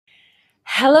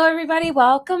Hello, everybody.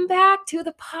 Welcome back to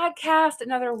the podcast.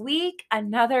 Another week,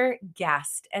 another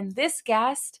guest. And this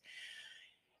guest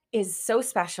is so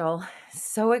special,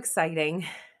 so exciting.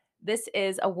 This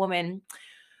is a woman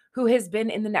who has been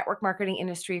in the network marketing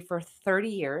industry for 30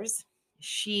 years.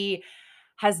 She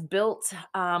has built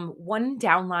one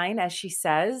downline, as she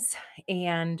says,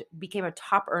 and became a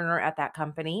top earner at that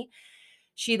company.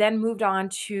 She then moved on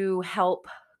to help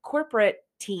corporate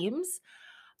teams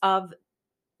of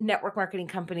network marketing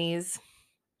companies.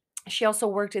 She also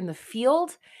worked in the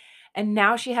field, and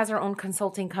now she has her own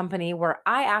consulting company where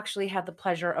I actually had the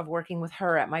pleasure of working with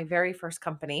her at my very first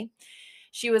company.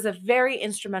 She was a very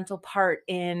instrumental part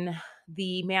in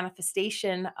the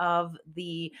manifestation of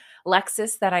the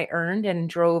Lexus that I earned and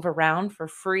drove around for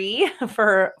free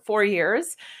for 4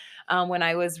 years when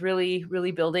I was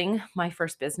really building my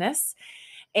first business.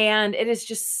 And it is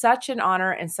just such an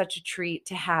honor and such a treat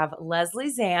to have Leslie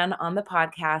Zann on the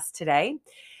podcast today.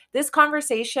 This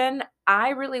conversation,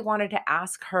 I really wanted to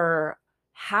ask her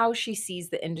how she sees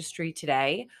the industry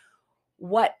today,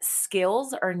 what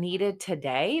skills are needed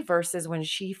today versus when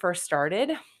she first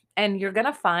started. And you're going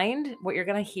to find what you're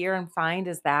going to hear and find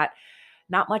is that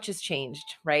not much has changed,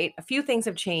 right? A few things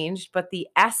have changed, but the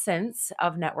essence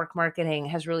of network marketing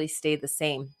has really stayed the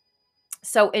same.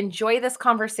 So enjoy this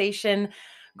conversation.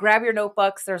 Grab your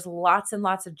notebooks. There's lots and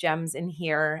lots of gems in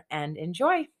here and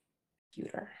enjoy.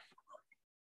 Computer.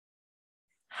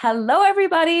 Hello,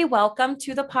 everybody. Welcome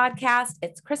to the podcast.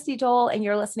 It's Christy Dole, and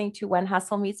you're listening to When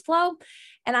Hustle Meets Flow.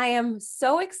 And I am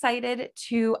so excited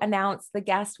to announce the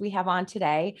guest we have on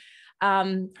today.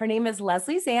 Her name is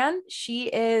Leslie Zann. She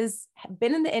is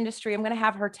been in the industry. I'm going to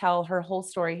have her tell her whole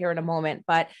story here in a moment,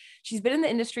 but she's been in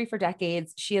the industry for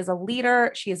decades. She is a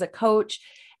leader. She is a coach.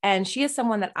 And she is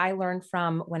someone that I learned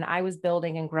from when I was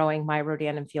building and growing my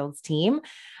Rodan and Fields team.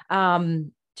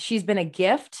 She's been a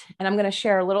gift, and I'm going to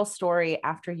share a little story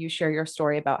after you share your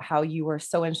story about how you were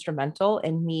so instrumental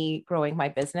in me growing my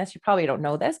business. You probably don't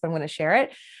know this, but I'm going to share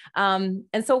it.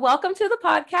 And so welcome to the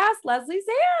podcast, Leslie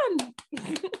Zann.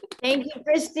 Thank you,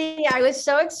 Christy. I was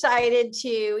so excited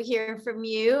to hear from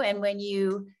you. And when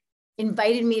you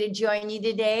invited me to join you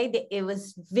today, it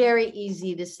was very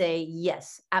easy to say,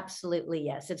 yes, absolutely.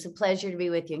 Yes. It's a pleasure to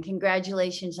be with you, and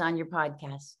congratulations on your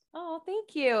podcast. Oh,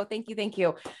 thank you. Thank you. Thank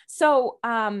you. So,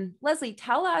 Leslie,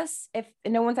 tell us, if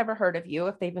no one's ever heard of you,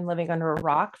 if they've been living under a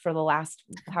rock for the last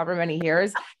however many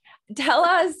years, tell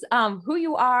us who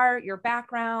you are, your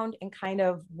background, and kind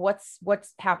of what's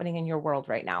happening in your world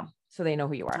right now, so they know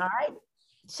who you are. All right.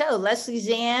 So Leslie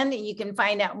Zann, you can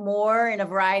find out more in a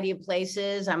variety of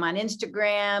places. I'm on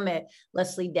Instagram at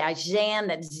Leslie-Zann,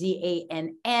 that's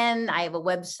Z-A-N-N. I have a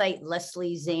website,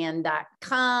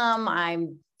 lesliezann.com.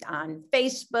 I'm on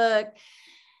Facebook.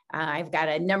 I've got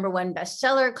a #1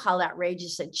 bestseller called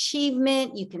Outrageous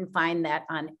Achievement. You can find that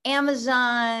on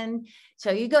Amazon.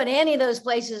 So you go to any of those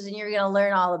places and you're going to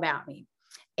learn all about me.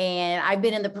 And I've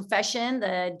been in the profession,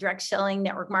 the direct selling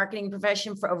network marketing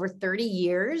profession, for over 30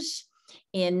 years.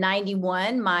 In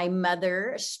 91, my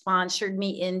mother sponsored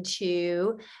me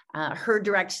into her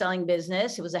direct selling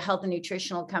business. It was a health and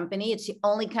nutritional company. It's the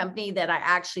only company that I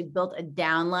actually built a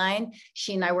downline.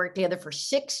 She and I worked together for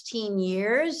 16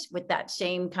 years with that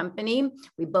same company.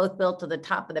 We both built to the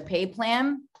top of the pay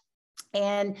plan.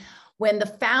 And when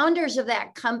the founders of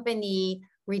that company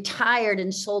retired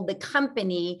and sold the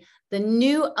company, the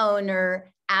new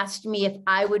owner asked me if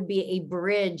I would be a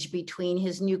bridge between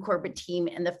his new corporate team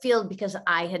and the field, because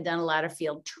I had done a lot of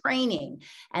field training.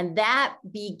 And that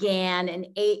began an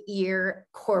 8-year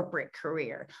corporate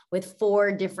career with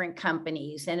 4 different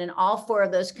companies. And in all 4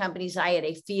 of those companies, I had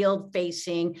a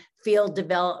field-facing, field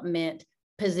development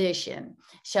position.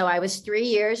 So I was 3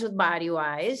 years with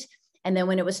BodyWise. And then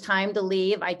when it was time to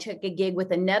leave, I took a gig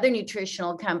with another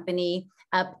nutritional company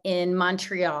up in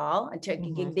Montreal. I took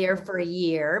a gig there for a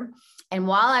year. And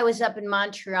while I was up in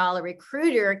Montreal, a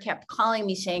recruiter kept calling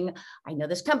me saying, I know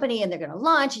this company and they're going to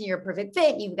launch and you're a perfect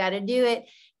fit. You've got to do it.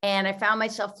 And I found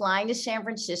myself flying to San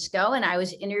Francisco, and I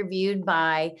was interviewed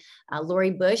by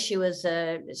Lori Bush, who was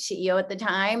a CEO at the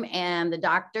time, and the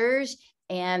doctors.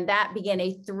 And that began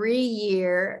a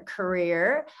 3-year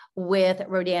career with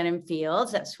Rodan and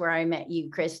Fields. That's where I met you,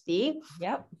 Christy.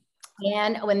 Yep.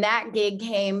 And when that gig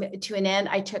came to an end,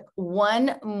 I took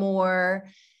one more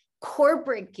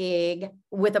corporate gig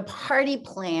with a party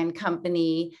plan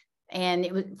company, and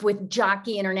it was with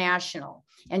Jockey International.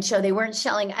 And so they weren't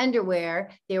selling underwear,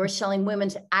 they were selling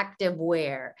women's active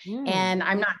wear. And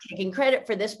I'm not taking credit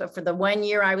for this, but for the 1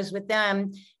 year I was with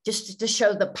them, just to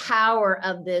show the power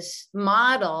of this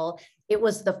model, it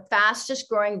was the fastest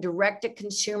growing direct to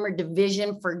consumer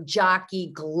division for Jockey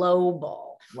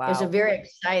Global. It was a Wow. very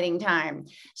exciting time.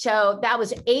 So that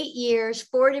was 8 years,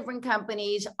 4 different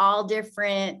companies, all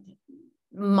different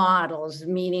models,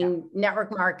 meaning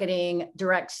network marketing,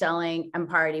 direct selling, and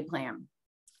Party Plan.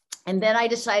 And then I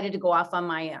decided to go off on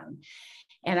my own.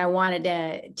 And I wanted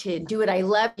to do what I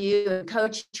love to do, and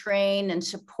coach, train, and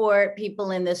support people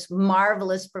in this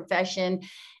marvelous profession.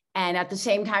 And at the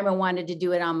same time, I wanted to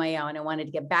do it on my own. I wanted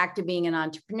to get back to being an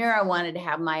entrepreneur. I wanted to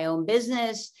have my own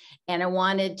business, and I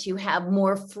wanted to have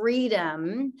more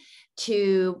freedom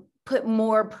to put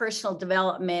more personal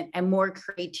development and more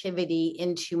creativity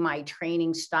into my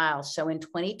training style. So in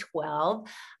 2012,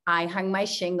 I hung my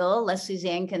shingle, Leslie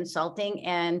Zan Consulting,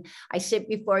 and I sit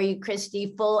before you,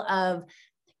 Christy, full of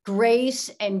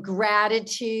grace and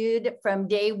gratitude from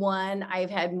day one. I've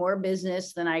had more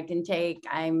business than I can take.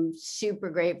 I'm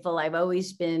super grateful. I've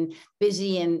always been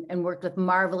busy and worked with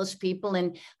marvelous people.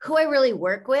 And who I really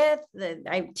work with,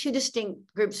 I have two distinct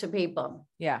groups of people.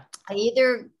 Yeah. I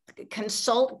either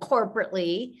consult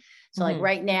corporately. So like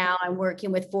right now I'm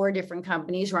working with 4 different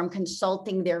companies where I'm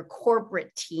consulting their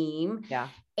corporate team. Yeah.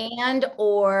 And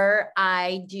or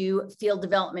I do field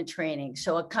development training.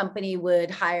 So a company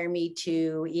would hire me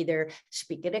to either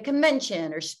speak at a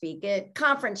convention or speak at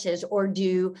conferences or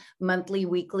do monthly,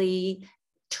 weekly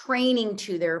training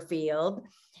to their field.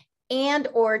 And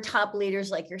or top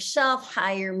leaders like yourself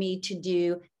hire me to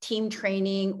do team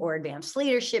training or advanced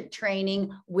leadership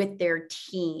training with their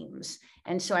teams.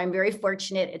 And so I'm very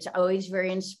fortunate. It's always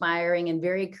very inspiring and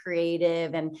very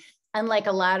creative. And unlike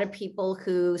a lot of people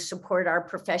who support our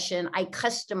profession, I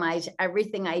customize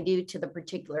everything I do to the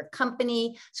particular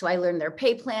company. So I learn their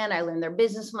pay plan, I learn their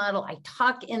business model, I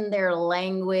talk in their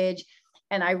language,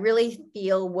 and I really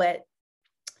feel what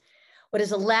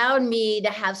has allowed me to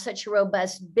have such a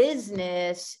robust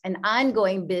business and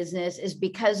ongoing business is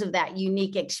because of that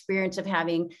unique experience of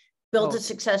having built a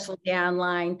successful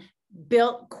downline,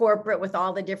 built corporate with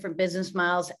all the different business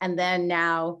models, and then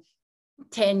now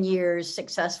 10 years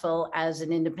successful as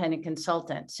an independent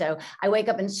consultant. So I wake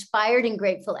up inspired and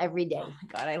grateful every day. Oh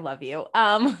my God, I love you.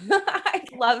 I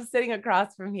love sitting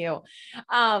across from you.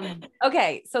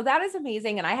 Okay. So that is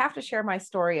amazing. And I have to share my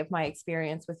story of my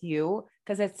experience with you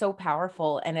because it's so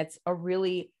powerful and it's a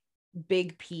really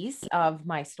big piece of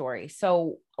my story.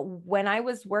 So when I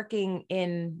was working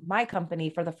in my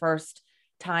company for the first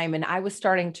time and I was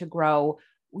starting to grow,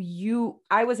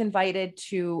 I was invited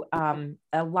to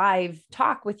a live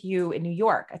talk with you in New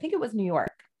York. I think it was New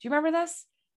York. Do you remember this?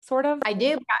 Sort of? I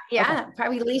do. Yeah. Okay.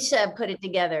 Probably Lisa put it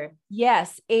together.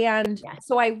 Yes. And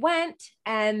so I went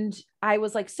and I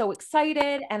was like so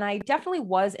excited. And I definitely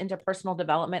was into personal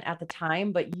development at the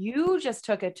time, but you just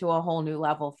took it to a whole new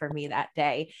level for me that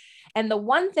day. And the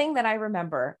one thing that I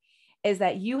remember is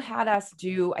that you had us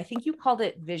do, I think you called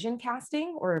it vision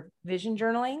casting or vision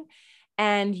journaling.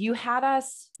 And you had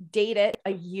us date it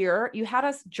a year. You had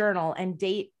us journal and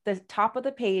date the top of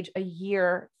the page a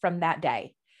year from that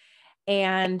day.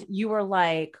 And you were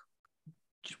like,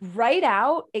 write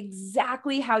out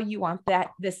exactly how you want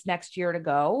this next year to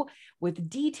go with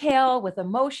detail, with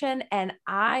emotion. And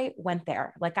I went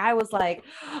there. Like, I was like,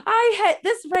 I hit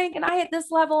this rank and I hit this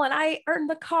level and I earned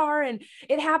the car and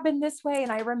it happened this way.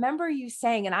 And I remember you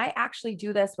saying, and I actually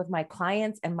do this with my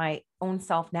clients and my own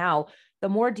self now, the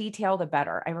more detail, the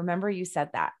better. I remember you said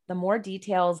that the more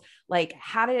details, like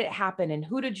how did it happen and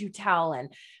who did you tell?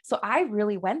 And so I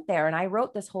really went there and I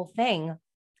wrote this whole thing.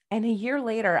 And a year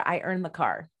later, I earned the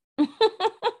car.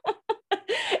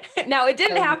 Now, it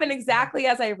didn't happen exactly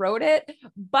as I wrote it,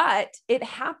 but it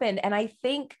happened. And I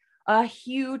think a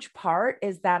huge part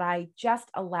is that I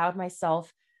just allowed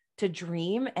myself to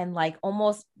dream and like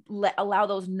almost allow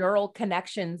those neural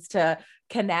connections to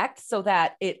connect so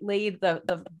that it laid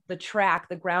the track,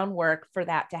 the groundwork for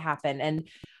that to happen. And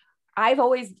I've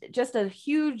always just a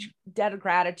huge debt of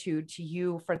gratitude to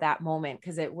you for that moment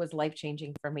because it was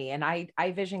life-changing for me. And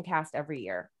I vision cast every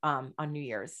year on New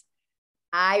Year's.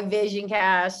 I vision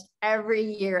cast every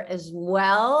year as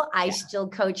well. I still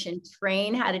coach and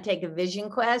train how to take a vision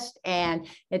quest, and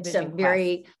it's a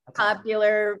very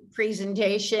popular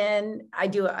presentation. I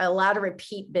do a lot of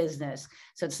repeat business.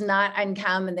 So it's not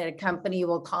uncommon that a company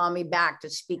will call me back to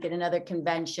speak at another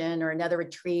convention or another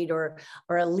retreat, or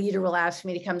a leader will ask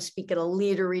me to come speak at a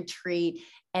leader retreat.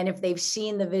 And if they've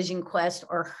seen the Vision Quest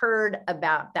or heard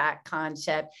about that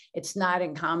concept, it's not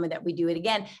uncommon that we do it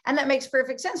again. And that makes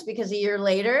perfect sense because a year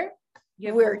later,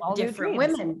 we're all different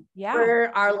dreams. women. Yeah.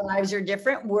 Our lives are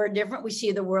different. We're different. We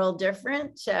see the world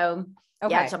different. So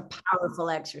yeah, it's a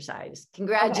powerful exercise.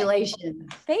 Congratulations.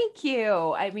 Okay. Thank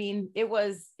you. I mean, it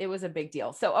was a big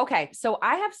deal. So, okay. So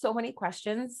I have so many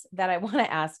questions that I want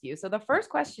to ask you. So the first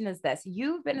question is this: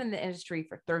 you've been in the industry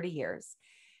for 30 years.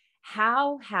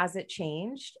 How has it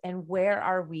changed and where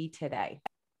are we today?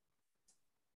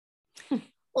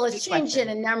 Well, it's changed in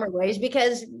a number of ways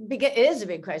because it is a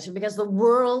big question because the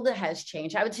world has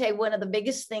changed. I would say one of the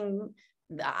biggest thing,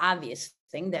 the obvious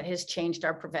thing that has changed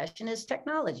our profession is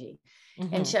technology.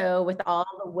 Mm-hmm. And so with all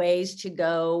the ways to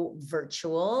go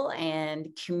virtual and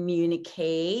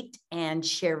communicate and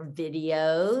share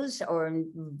videos or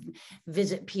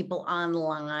visit people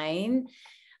online.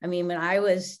 I mean, when I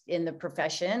was in the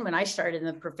profession, when I started in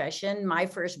the profession, my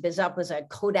first biz up was a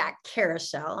Kodak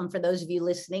carousel. And for those of you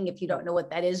listening, if you don't know what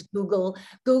that is, Google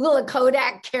a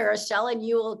Kodak carousel and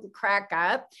you will crack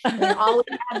up. I mean, all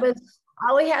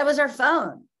we had was our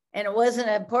phone. And it wasn't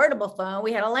a portable phone.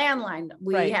 We had a landline.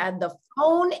 We had the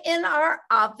phone in our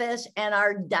office and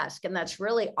our desk. And that's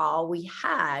really all we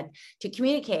had to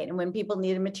communicate. And when people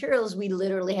needed materials, we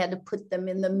literally had to put them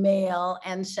in the mail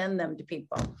and send them to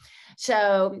people.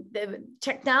 So the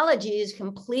technology has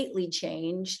completely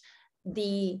changed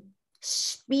the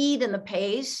speed and the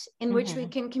pace in which we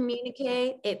can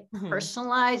communicate. It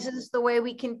personalizes the way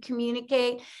we can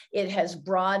communicate. It has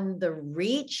broadened the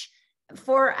reach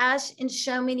for us in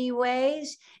so many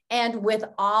ways. And with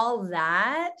all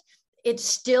that, it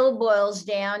still boils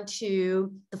down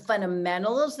to the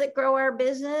fundamentals that grow our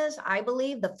business. I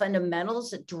believe the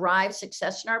fundamentals that drive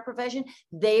success in our profession,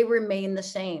 they remain the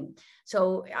same.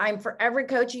 So I'm forever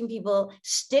coaching people,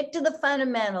 stick to the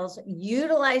fundamentals,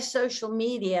 utilize social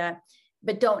media,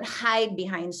 but don't hide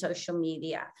behind social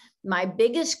media. My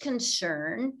biggest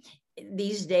concern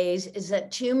these days is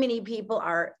that too many people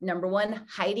are, number one,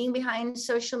 hiding behind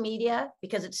social media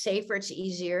because it's safer, it's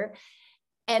easier.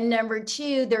 And number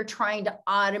two, they're trying to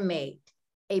automate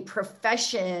a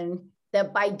profession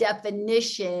that by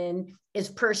definition is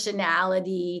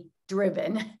personality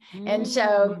driven. And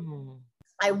so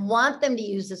I want them to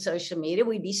use the social media.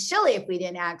 We'd be silly if we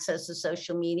didn't access the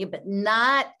social media, but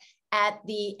not at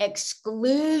the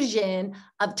exclusion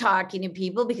of talking to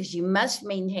people, because you must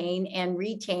maintain and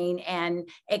retain and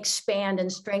expand and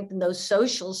strengthen those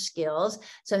social skills.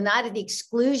 So not at the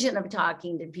exclusion of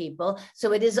talking to people.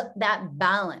 So it is that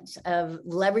balance of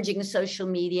leveraging social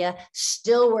media,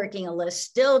 still working a list,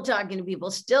 still talking to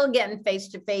people, still getting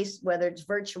face-to-face, whether it's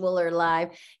virtual or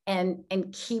live, and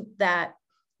keep that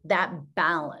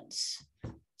balance.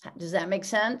 Does that make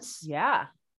sense? Yeah.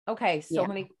 Okay. So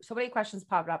many questions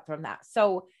popped up from that.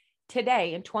 So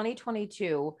today in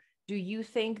 2022, do you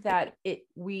think that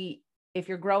if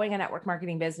you're growing a network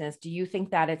marketing business, do you think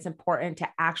that it's important to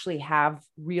actually have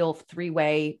real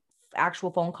three-way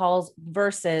actual phone calls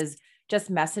versus just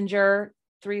messenger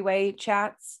three-way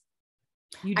chats?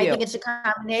 You do. I think it's a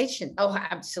combination. Oh,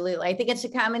 absolutely. I think it's a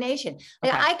combination.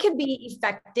 Okay. I could be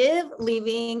effective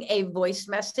leaving a voice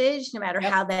message, no matter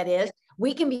how that is.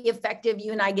 We can be effective,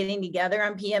 you and I getting together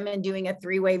on PM and doing a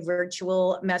three-way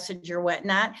virtual message or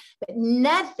whatnot, but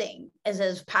nothing is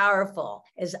as powerful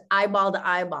as eyeball to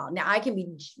eyeball. Now I can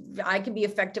be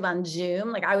effective on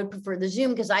Zoom. Like I would prefer the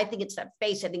Zoom because I think it's that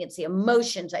face. I think it's the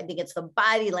emotions. I think it's the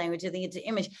body language. I think it's the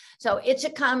image. So it's a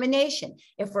combination.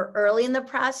 If we're early in the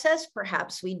process,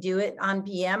 perhaps we do it on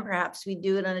PM, perhaps we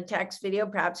do it on a text video,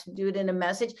 perhaps we do it in a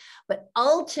message, but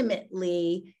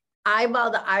ultimately,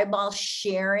 eyeball to eyeball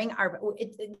sharing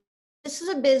this is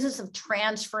a business of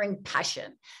transferring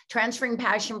passion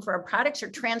for our products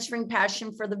or transferring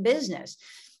passion for the business.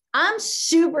 I'm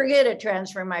super good at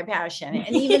transferring my passion.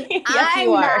 And even yes,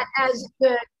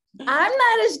 I'm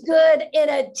not as good in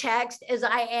a text as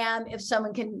I am if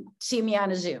someone can see me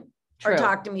on a Zoom or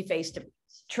talk to me face to face.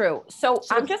 True. So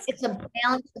it's a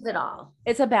balance of it all.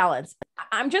 It's a balance.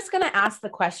 I'm just going to ask the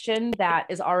question that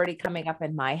is already coming up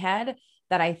in my head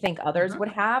that I think others would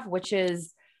have, which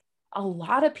is a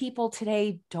lot of people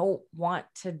today don't want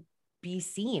to be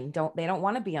seen. They don't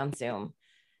want to be on Zoom.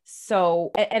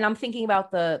 So, and I'm thinking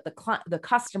about the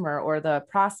customer or the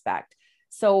prospect.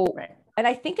 So, and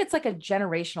I think it's like a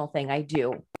generational thing. I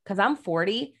do, because I'm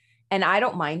 40 and I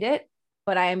don't mind it,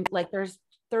 but I'm like, there's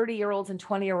 30-year-olds and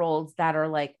 20-year-olds that are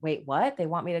like, wait, what? They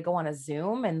want me to go on a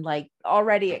Zoom? And like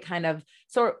already it kind of,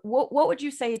 so what would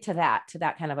you say to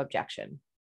that kind of objection?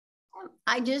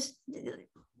 I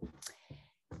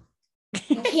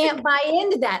can't buy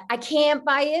into that. I can't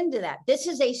buy into that. This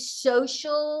is a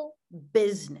social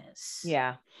business.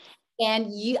 Yeah.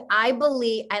 And I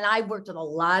believe, and I've worked with a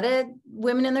lot of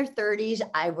women in their 30s.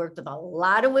 I've worked with a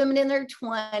lot of women in their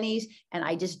 20s, and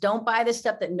I just don't buy the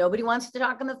stuff that nobody wants to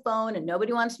talk on the phone and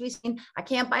nobody wants to be seen. I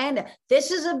can't buy into.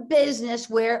 This is a business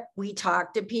where we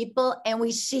talk to people and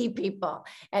we see people,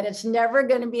 and it's never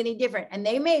going to be any different. And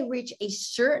they may reach a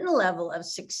certain level of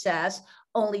success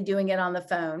only doing it on the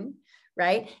phone,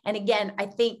 right? And again, I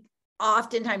think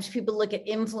oftentimes people look at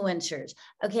influencers.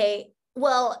 Okay,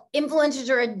 well, influencers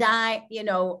are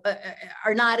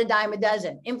are not a dime a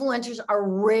dozen. Influencers are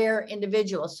rare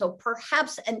individuals. So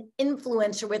perhaps an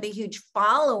influencer with a huge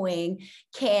following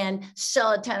can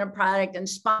sell a ton of product and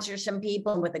sponsor some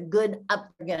people. And with a good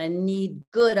they're going to need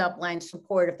good upline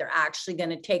support if they're actually going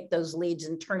to take those leads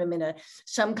and turn them into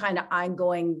some kind of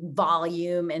ongoing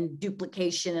volume and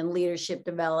duplication and leadership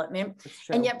development.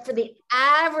 And yet for the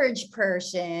average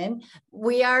person,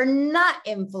 we are not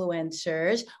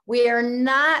influencers. We are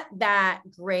not that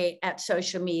great at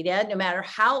social media, no matter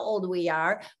how old we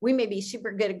are. We may be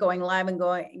super good at going live and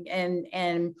going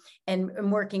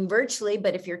and working virtually,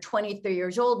 but if you're 23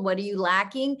 years old, what are you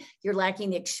lacking? You're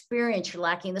lacking the experience, you're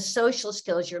lacking the social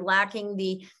skills, you're lacking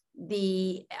the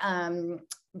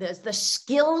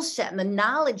skill set and the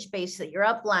knowledge base that your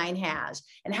upline has.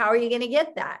 And how are you going to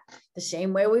get that? The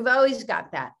same way we've always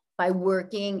got that, by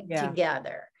working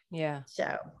together. Yeah.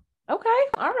 So. Okay.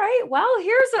 All right. Well,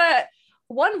 here's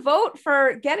one vote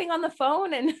for getting on the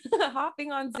phone and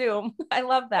hopping on Zoom. I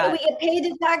love that. We get paid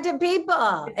to talk to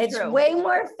people. It's way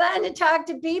more fun to talk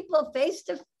to people face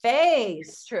to face.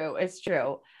 It's true. It's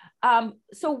true.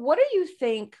 So what do you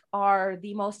think are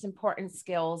the most important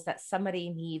skills that somebody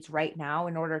needs right now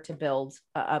in order to build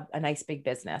a nice big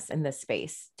business in this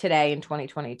space today in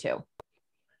 2022?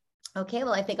 Okay.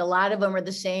 Well, I think a lot of them are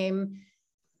the same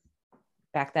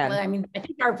back then. Well, I mean, I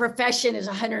think our profession is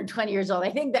 120 years old.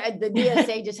 I think that the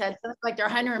DSA just had something like their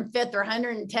 105th or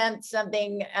 110th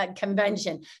something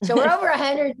convention. So we're over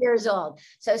 100 years old.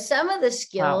 So some of the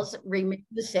skills remain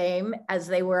the same as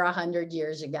they were 100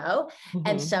 years ago.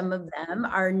 And some of them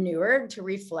are newer to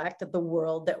reflect the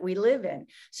world that we live in.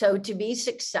 So to be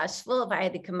successful, if I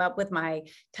had to come up with my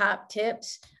top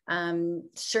tips,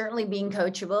 certainly being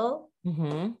coachable.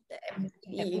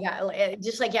 You got,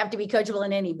 just like you have to be coachable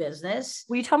in any business.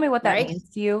 Will you tell me what that means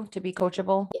to you, to be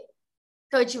coachable?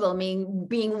 Coachable means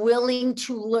being willing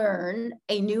to learn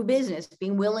a new business,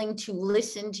 being willing to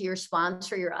listen to your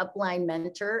sponsor, your upline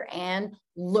mentor, and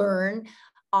learn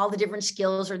all the different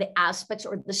skills or the aspects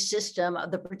or the system of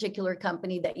the particular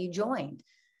company that you joined.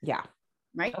 Yeah.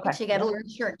 Right. Okay. So you got to learn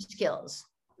certain skills.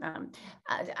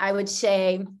 I would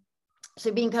say,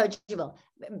 so being coachable,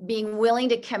 being willing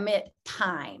to commit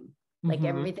time, like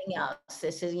everything else.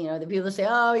 This is, the people say,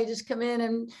 oh, you just come in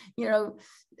and,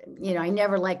 I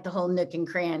never liked the whole nook and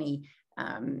cranny.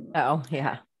 Oh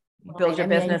yeah. Build your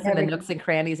business in the nooks and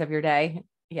crannies of your day.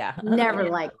 Yeah. Never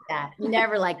like that.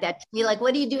 Never like that. You're like,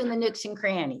 what do you do in the nooks and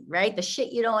cranny, right? The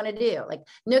shit you don't want to do, like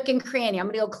nook and cranny. I'm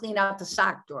going to go clean out the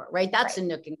sock drawer, right? That's a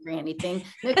nook and cranny thing.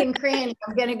 Nook and cranny.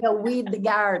 I'm going to go weed the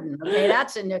garden. Okay.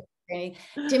 That's a nook.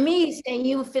 To me, saying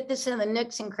you fit this in the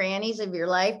nooks and crannies of your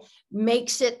life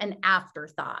makes it an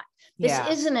afterthought. This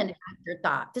isn't an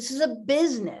afterthought. This is a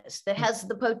business that has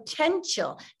the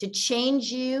potential to change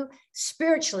you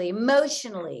spiritually,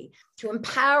 emotionally, to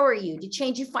empower you, to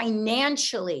change you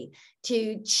financially,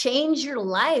 to change your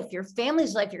life, your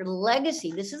family's life, your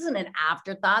legacy. This isn't an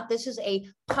afterthought. This is a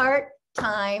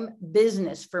part-time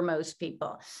business for most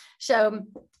people. So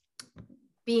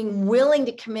being willing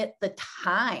to commit the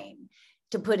time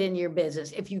to put in your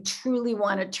business. If you truly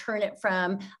want to turn it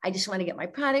from, I just want to get my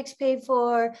products paid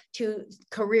for, to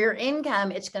career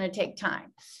income, it's going to take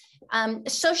time.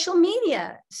 Social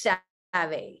media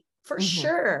savvy, for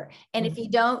sure. And if you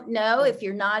don't know, if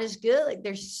you're not as good, like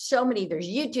there's so many, there's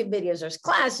YouTube videos, there's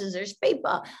classes, there's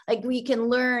people, like we can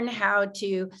learn how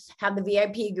to have the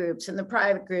VIP groups and the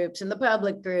private groups and the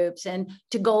public groups, and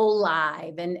to go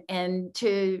live and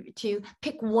to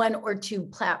pick one or two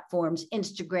platforms,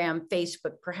 Instagram,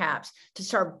 Facebook, perhaps, to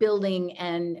start building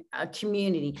a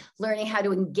community, learning how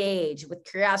to engage with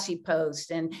curiosity posts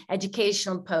and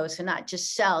educational posts and not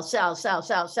just sell.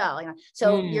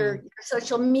 So your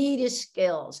social media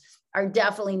skills are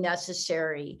definitely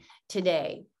necessary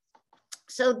today.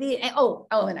 So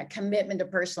and a commitment to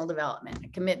personal development,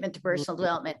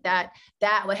 that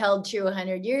held true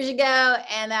 100 years ago,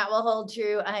 and that will hold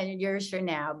true 100 years from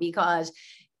now, because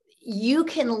you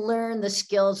can learn the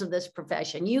skills of this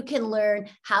profession. You can learn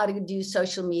how to do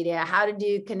social media, how to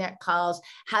do connect calls,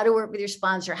 how to work with your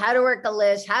sponsor, how to work a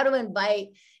list, how to invite,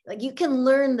 like you can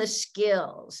learn the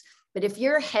skills. But if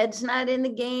your head's not in the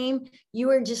game, you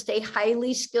are just a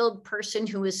highly skilled person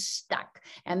who is stuck,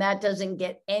 and that doesn't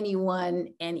get anyone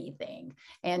anything.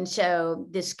 And so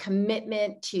this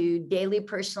commitment to daily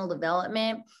personal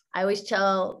development, I always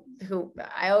tell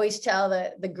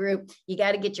the group, you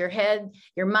got to get your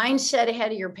mindset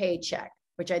ahead of your paycheck,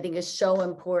 which I think is so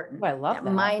important. Oh, I love that.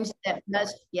 Mindset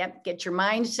must, get your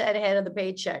mindset ahead of the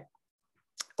paycheck.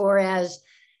 Or as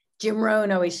Jim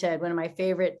Rohn always said, one of my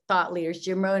favorite thought leaders,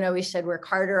 Jim Rohn always said, work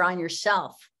harder on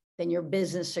yourself than your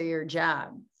business or your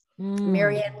job.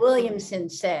 Marianne Williamson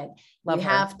said,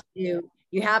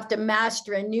 you have to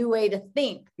master a new way to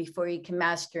think before you can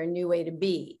master a new way to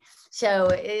be. So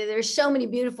there's so many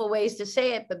beautiful ways to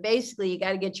say it, but basically you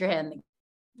got to get your head in the game.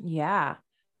 Yeah.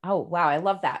 Oh, wow. I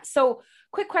love that. So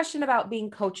quick question about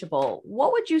being coachable.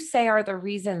 What would you say are the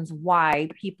reasons why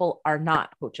people are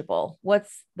not coachable?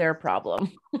 What's their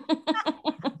problem?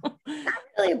 Not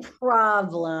really a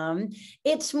problem.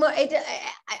 It's more,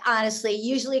 honestly,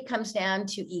 usually it comes down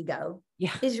to ego.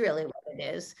 Yeah. Is really what it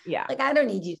is. Yeah. Like, I don't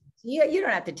need you. You don't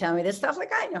have to tell me this stuff.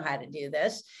 Like, I know how to do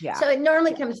this. Yeah. So it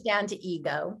normally comes down to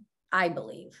ego, I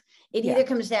believe. It either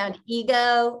comes down to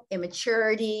ego,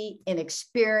 immaturity,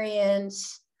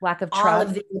 inexperience, lack of trust, all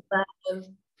of the above.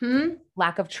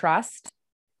 Lack of trust.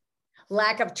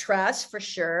 Lack of trust, for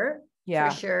sure. Yeah.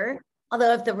 For sure.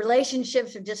 Although if the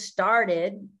relationships have just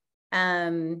started,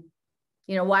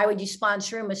 why would you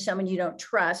sponsor them with someone you don't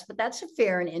trust? But that's a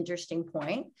fair and interesting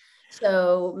point.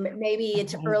 So maybe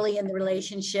it's early in the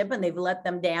relationship and they've let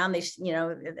them down.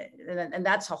 And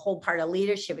that's a whole part of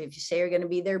leadership. If you say you're going to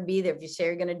be there, be there. If you say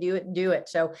you're going to do it, do it.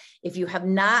 So if you have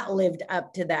not lived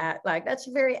up to that, like, that's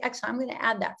very excellent. I'm going to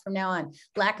add that from now on.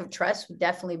 Lack of trust would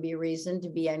definitely be a reason to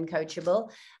be uncoachable.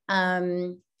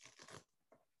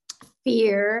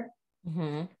 Fear,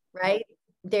 right?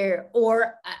 A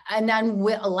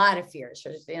lot of fears.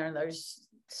 There's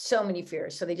so many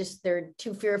fears. So they're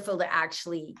too fearful to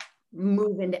actually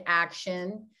move into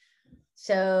action.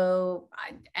 So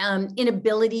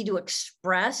inability to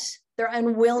express their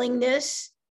unwillingness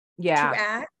to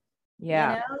act.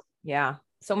 Yeah. Yeah.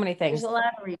 So many things. There's a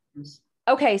lot of reasons.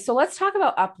 Okay. So let's talk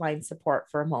about upline support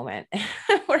for a moment.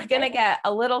 We're going to get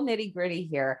a little nitty gritty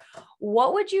here.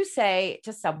 What would you say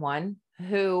to someone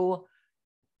who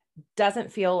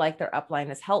doesn't feel like their upline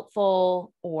is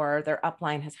helpful, or their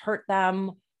upline has hurt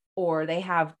them, or they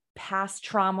have past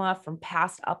trauma from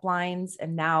past uplines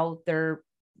and now they're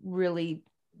really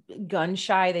gun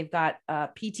shy? They've got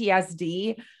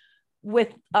PTSD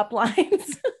with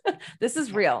uplines. This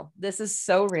is real. This is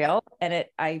so real. And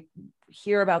I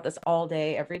hear about this all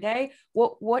day, every day.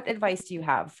 What advice do you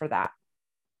have for that?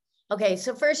 Okay.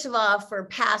 So first of all, for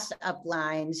past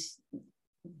uplines,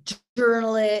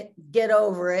 journal it, get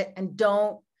over it, and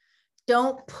don't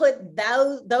put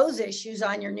those issues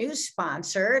on your new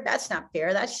sponsor. That's not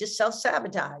fair. That's just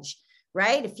self-sabotage,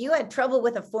 right? If you had trouble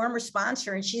with a former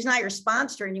sponsor and she's not your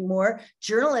sponsor anymore,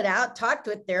 journal it out, talk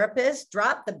to a therapist,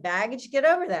 drop the baggage, get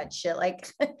over that shit.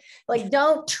 Like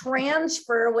don't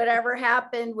transfer whatever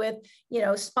happened with,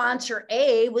 sponsor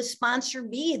A with sponsor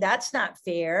B. That's not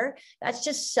fair. That's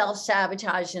just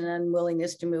self-sabotage and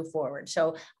unwillingness to move forward.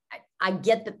 So I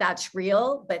get that that's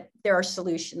real, but there are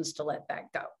solutions to let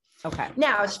that go. Okay.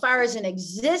 Now, as far as an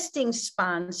existing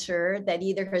sponsor that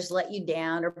either has let you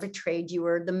down or betrayed you,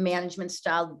 or the management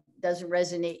style doesn't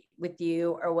resonate with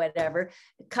you or whatever,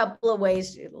 a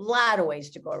lot of ways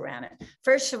to go around it.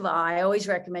 First of all, I always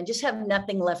recommend just have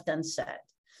nothing left unsaid,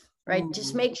 right?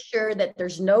 Just make sure that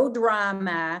there's no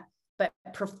drama, but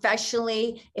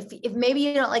professionally, if maybe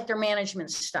you don't like their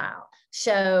management style,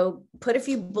 so put a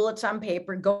few bullets on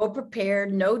paper, go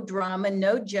prepared, no drama,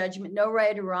 no judgment, no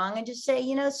right or wrong, and just say,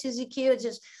 Susie Q, it's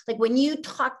just like, when you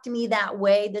talk to me that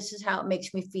way, this is how it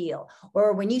makes me feel.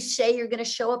 Or when you say you're going to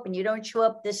show up and you don't show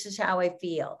up, this is how I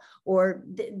feel. Or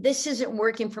this isn't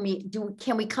working for me.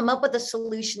 Can we come up with a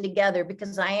solution together?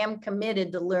 Because I am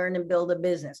committed to learn and build a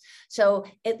business. So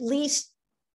at least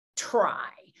try.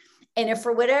 And if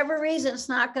for whatever reason it's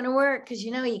not going to work, because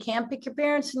you can't pick your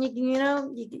parents, and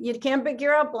you can't pick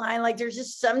your upline. Like, there's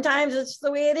just sometimes it's the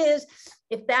way it is.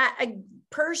 If that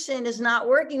person is not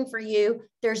working for you,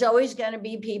 there's always going to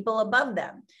be people above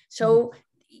them. So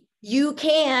you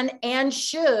can and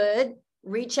should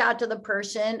reach out to the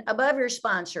person above your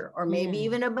sponsor, or maybe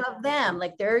even above them.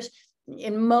 Like,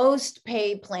 in most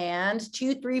pay plans,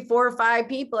 2, 3, 4, 5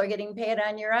 people are getting paid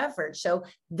on your effort. So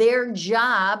their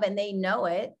job, and they know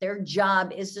it, their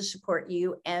job is to support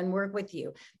you and work with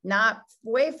you, not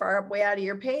way far up, way out of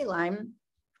your pay line.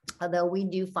 Although we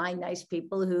do find nice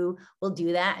people who will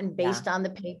do that. And based on the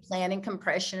pay plan and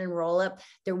compression and roll up,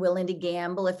 they're willing to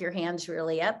gamble if your hand's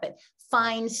really up. But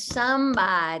find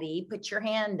somebody, put your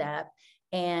hand up,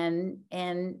 and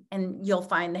you'll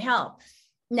find the help.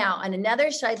 Now, on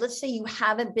another side, let's say you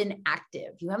haven't been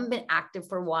active. You haven't been active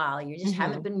for a while. You just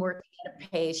haven't been working at a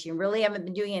pace. You really haven't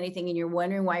been doing anything, and you're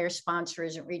wondering why your sponsor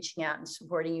isn't reaching out and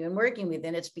supporting you and working with you.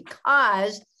 And it's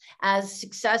because as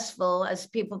successful as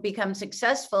people become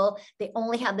successful, they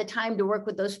only have the time to work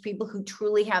with those people who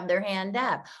truly have their hand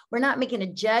up. We're not making a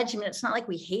judgment. It's not like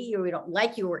we hate you, or we don't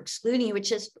like you, or excluding you. It's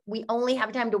just we only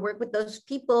have time to work with those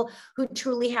people who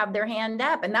truly have their hand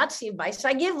up. And that's the advice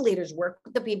I give leaders: work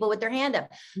with the people with their hand up.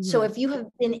 So if you have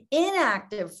been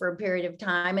inactive for a period of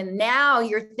time and now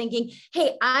you're thinking,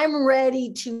 hey, I'm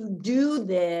ready to do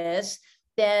this,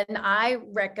 then I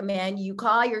recommend you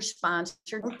call your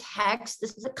sponsor, text.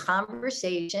 This is a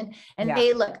conversation. And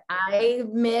hey, look, I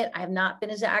admit I have not been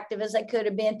as active as I could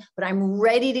have been, but I'm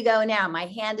ready to go now. My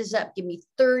hand is up. Give me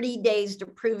 30 days to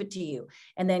prove it to you.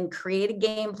 And then create a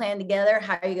game plan together.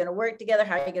 How are you going to work together?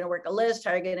 How are you going to work a list?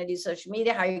 How are you going to do social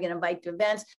media? How are you going to invite to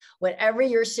events? Whatever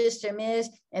your system is.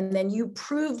 And then you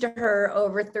prove to her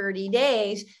over 30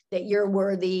 days that you're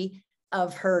worthy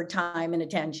of her time and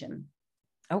attention.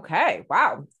 Okay.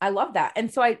 Wow. I love that. And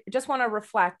so I just want to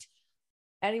reflect,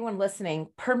 anyone listening,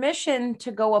 permission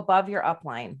to go above your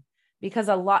upline, because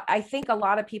I think a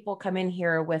lot of people come in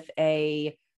here with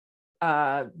a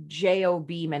job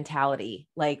mentality.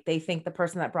 Like they think the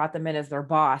person that brought them in is their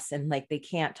boss and like they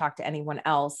can't talk to anyone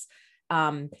else.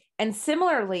 And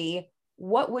similarly,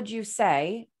 what would you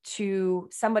say to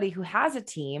somebody who has a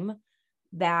team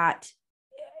that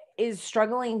is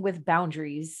struggling with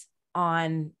boundaries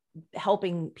on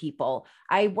helping people?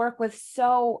 I work with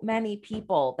so many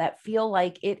people that feel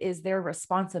like it is their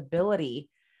responsibility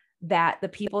that the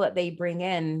people that they bring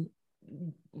in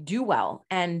do well.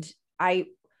 And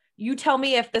you tell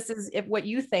me if what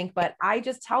you think, but I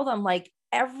just tell them, like,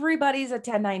 everybody's a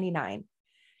 1099.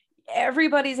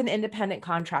 Everybody's an independent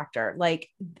contractor. Like,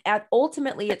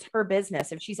 ultimately it's her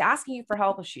business. If she's asking you for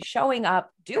help, if she's showing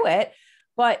up, do it.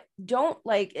 But don't,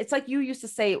 like, it's like you used to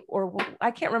say, or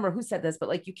I can't remember who said this, but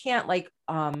like, you can't wake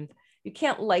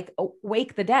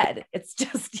the dead. It's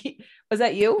just, was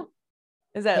that you?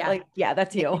 Is that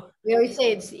that's you. We always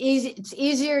say it's easy. It's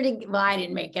easier to, well, I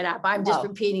didn't make it up. I'm just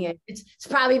repeating it. It's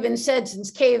probably been said since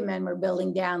cavemen were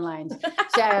building downlines.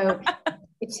 So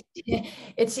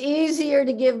it's easier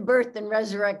to give birth than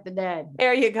resurrect the dead.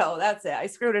 There you go. That's it. I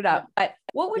screwed it up. But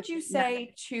what would you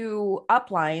say to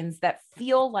uplines that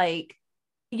feel like,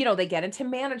 they get into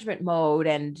management mode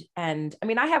and I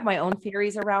mean, I have my own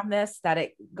theories around this, that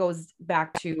it goes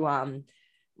back to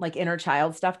like inner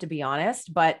child stuff, to be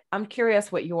honest, but I'm curious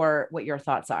what your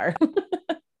thoughts are.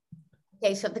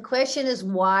 Okay. So the question is,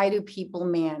 why do people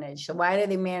manage? So why do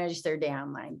they manage their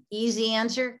downline? Easy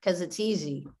answer, because it's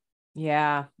easy.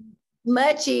 Yeah.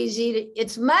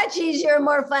 It's much easier and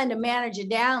more fun to manage a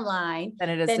downline than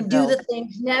it is to do the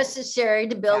things necessary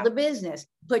to build a business.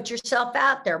 Put yourself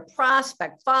out there,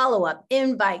 prospect, follow up,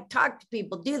 invite, talk to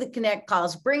people, do the connect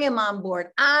calls, bring them on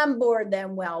board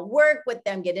them well, work with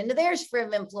them, get into their sphere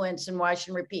of influence, and wash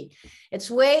and repeat.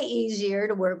 It's way easier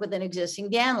to work with an existing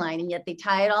downline, and yet they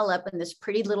tie it all up in this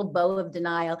pretty little bow of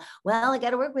denial. Well, I got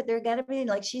to work with her, got to be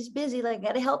like, she's busy, like,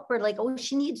 got to help her, like, oh,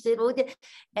 she needs it.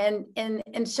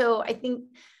 And so I think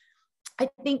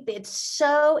it's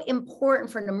so important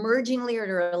for an emerging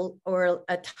leader or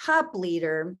a top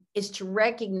leader is to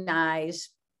recognize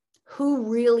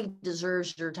who really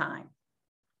deserves your time.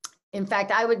 In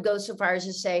fact, I would go so far as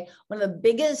to say one of the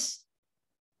biggest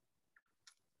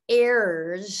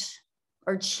errors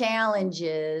or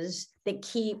challenges that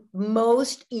keep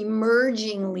most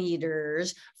emerging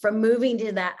leaders from moving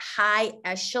to that high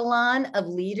echelon of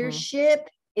leadership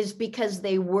is because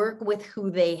they work with who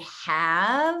they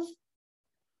have,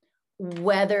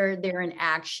 whether they're in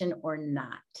action or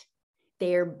not.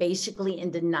 They're basically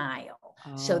in denial.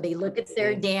 So they look at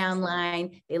their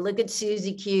downline, they look at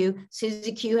Susie Q.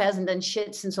 Susie Q hasn't done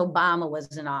shit since Obama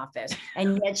was in office.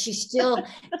 And yet she's still,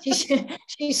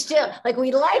 like,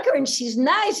 we like her and she's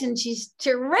nice and she's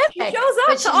terrific. She shows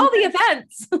up to all the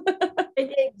events.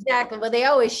 Exactly. Well, they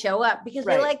always show up because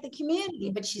they like the community,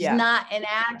 but she's not in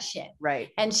action. Right.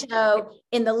 And so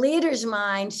in the leader's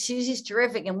mind, Susie's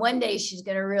terrific. And one day she's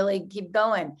going to really keep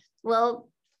going. Well,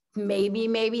 maybe,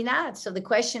 maybe not. So the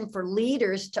question for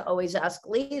leaders to always ask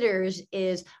leaders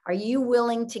is, are you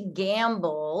willing to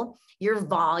gamble your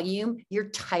volume, your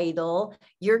title,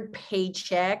 your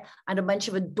paycheck on a bunch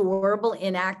of adorable,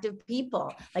 inactive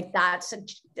people? Like, that's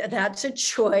a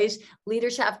choice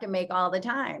leaders have to make all the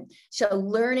time. So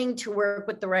learning to work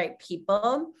with the right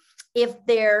people, if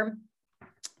they're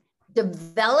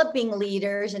developing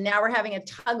leaders. And now we're having a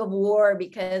tug of war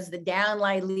because the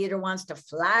downline leader wants to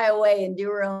fly away and do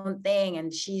her own thing.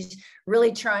 And she's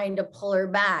really trying to pull her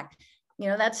back.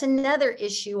 That's another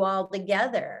issue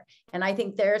altogether. And I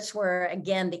think that's where,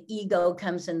 again, the ego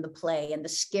comes into play, and the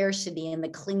scarcity and the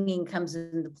clinging comes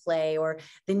into play, or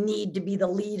the need to be the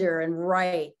leader and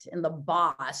right and the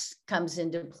boss comes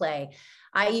into play.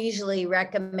 I usually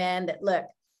recommend that, look,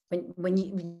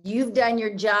 when you've done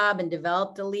your job and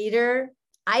developed a leader,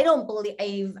 I don't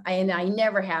believe, and I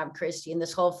never have, Christy, and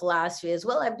this whole philosophy is,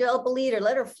 well, I've developed a leader,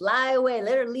 let her fly away,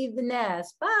 let her leave the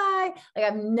nest, bye. Like,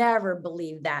 I've never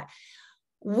believed that.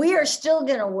 We are still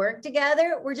going to work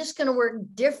together. We're just going to work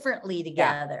differently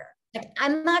together. Yeah. I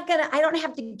don't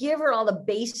have to give her all the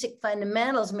basic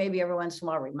fundamentals. Maybe every once in a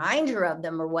while remind her of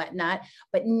them or whatnot.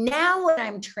 But now what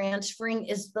I'm transferring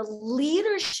is the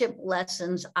leadership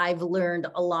lessons I've learned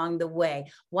along the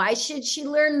way. Why should she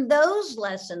learn those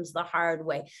lessons the hard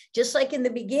way? Just like in the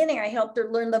beginning, I helped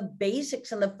her learn the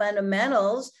basics and the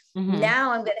fundamentals. Mm-hmm.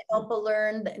 Now I'm going to help her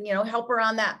learn, help her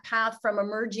on that path from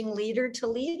emerging leader to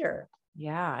leader.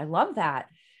 Yeah, I love that.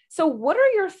 So what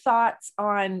are your thoughts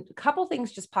on a couple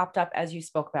things just popped up as you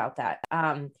spoke about that?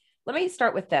 Let me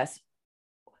start with this.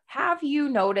 Have you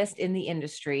noticed in the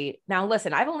industry, now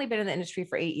listen, I've only been in the industry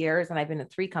for 8 years and I've been in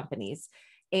 3 companies,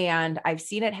 and I've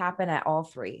seen it happen at all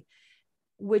 3,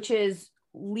 which is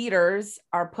leaders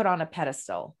are put on a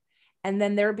pedestal. And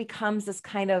then there becomes this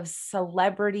kind of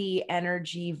celebrity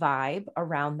energy vibe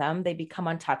around them. They become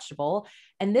untouchable.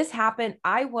 And this happened.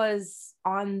 I was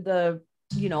on the,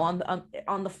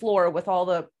 on the floor with all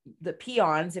the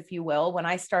peons, if you will, when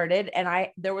I started, and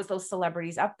there was those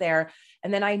celebrities up there.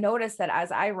 And then I noticed that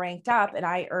as I ranked up and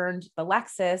I earned the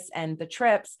Lexus and the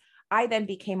trips, I then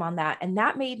became on that. And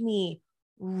that made me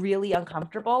really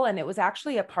uncomfortable. And it was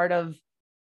actually a part of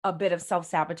a bit of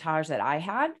self-sabotage that I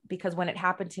had, because when it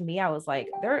happened to me, I was like,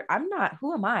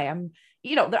 who am I?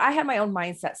 I had my own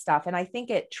mindset stuff, and I think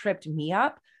it tripped me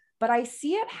up, but I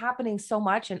see it happening so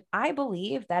much. And I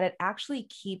believe that it actually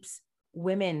keeps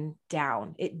women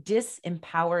down. It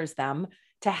disempowers them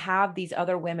to have these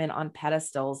other women on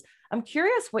pedestals. I'm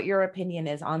curious what your opinion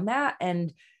is on that.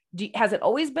 And has it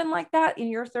always been like that in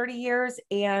your 30 years?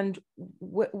 And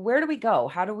where do we go?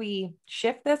 How do we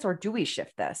shift this, or do we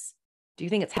shift this? Do you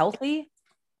think it's healthy?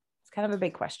 It's kind of a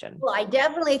big question. Well, I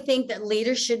definitely think that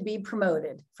leaders should be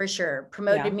promoted, for sure.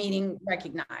 Promoted meaning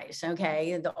recognized,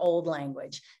 okay, the old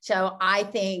language. So I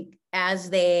think as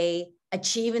they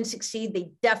achieve and succeed,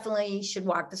 they definitely should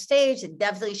walk the stage. They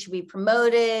definitely should be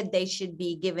promoted. They should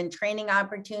be given training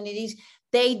opportunities.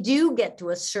 They do get to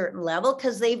a certain level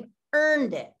because they've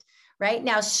earned it. Right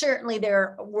now, certainly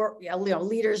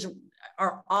leaders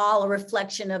are all a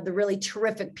reflection of the really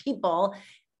terrific people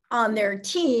on their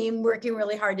team working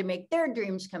really hard to make their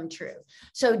dreams come true.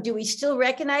 So do we still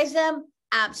recognize them?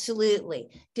 Absolutely.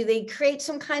 Do they create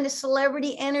some kind of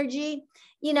celebrity energy?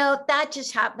 That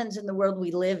just happens in the world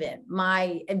we live in.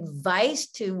 My advice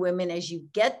to women as you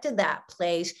get to that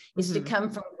place is to come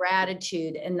from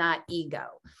gratitude and not ego.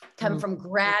 Come from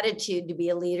gratitude to be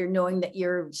a leader, knowing that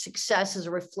your success is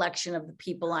a reflection of the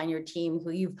people on your team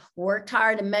who you've worked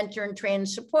hard to mentor and train and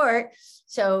support.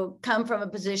 So come from a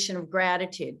position of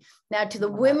gratitude. Now, to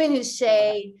the women who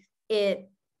say it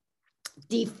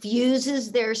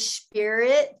diffuses their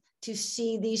spirit to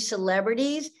see these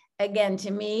celebrities, again,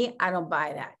 to me, I don't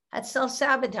buy that. That's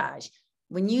self-sabotage.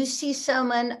 When you see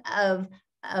someone at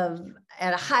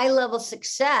a high level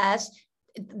success,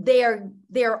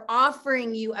 they're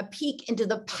offering you a peek into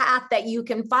the path that you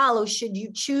can follow should you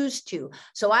choose to.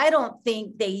 So I don't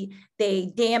think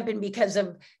they dampen because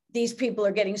of these people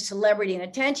are getting celebrity and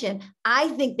attention. I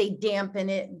think they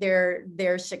dampen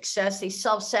their success. They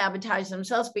self-sabotage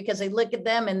themselves because they look at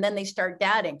them and then they start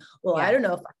doubting. Well, I don't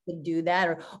know if I could do that.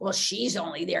 Or, well, she's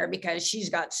only there because she's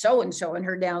got so-and-so in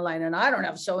her downline and I don't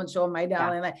have so-and-so in my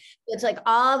downline. Yeah. It's like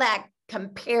all that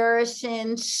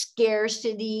comparison,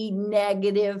 scarcity,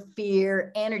 negative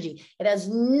fear, energy. It has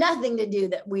nothing to do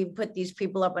that we put these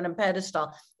people up on a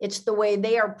pedestal. It's the way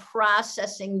they are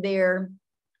processing their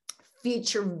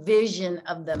future vision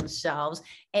of themselves,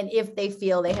 and if they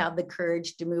feel they have the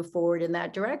courage to move forward in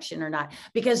that direction or not.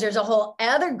 Because there's a whole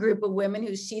other group of women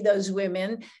who see those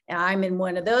women, and I'm in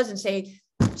one of those, and say,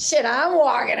 shit, I'm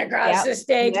walking across the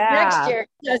stage next year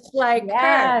just like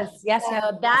her. Yes.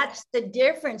 So that's the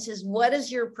difference, is what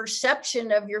is your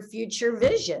perception of your future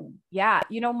vision? Yeah.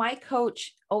 My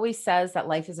coach always says that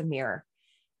life is a mirror.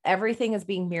 Everything is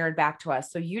being mirrored back to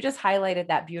us. So you just highlighted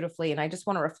that beautifully. And I just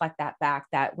want to reflect that back,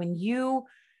 that when you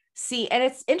See, and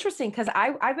it's interesting because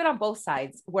I've been on both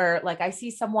sides where like I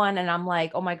see someone and I'm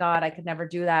like, oh my God, I could never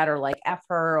do that, or like F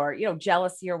her, or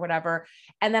jealousy or whatever.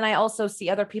 And then I also see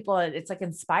other people and it's like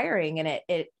inspiring, and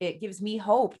it gives me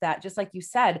hope that, just like you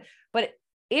said, but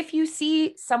if you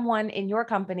see someone in your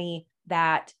company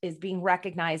that is being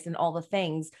recognized in all the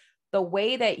things, the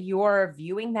way that you're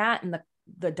viewing that and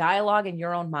the dialogue in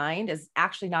your own mind is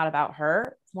actually not about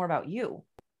her, it's more about you.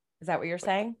 Is that what you're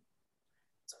saying?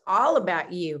 All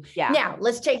about you. Yeah. Now,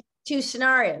 let's take two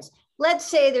scenarios. Let's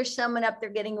say there's someone up there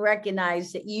getting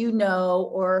recognized that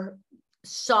or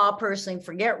saw personally,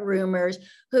 forget rumors,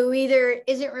 who either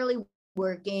isn't really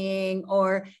working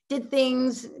or did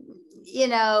things,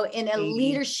 in a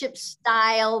leadership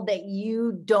style that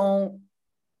you don't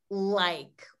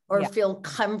like or feel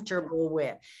comfortable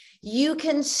with. You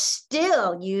can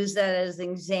still use that as an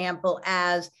example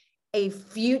as a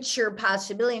future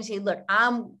possibility and say, look,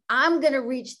 I'm going to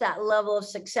reach that level of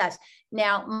success.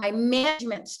 Now, my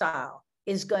management style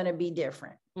is going to be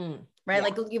different, right? Yeah.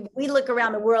 Like we look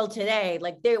around the world today,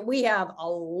 we have a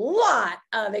lot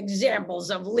of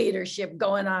examples of leadership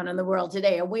going on in the world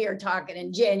today. And we are talking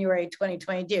in January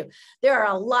 2022. There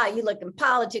are a lot, you look in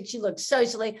politics, you look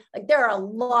socially, there are a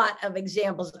lot of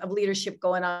examples of leadership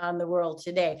going on in the world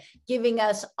today, giving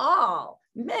us all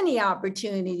many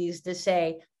opportunities to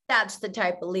say, that's the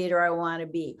type of leader I want to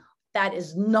be. That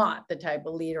is not the type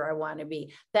of leader I want to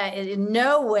be. That in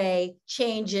no way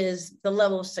changes the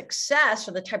level of success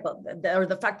or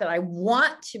the fact that I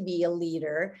want to be a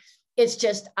leader. It's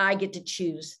just I get to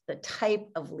choose the type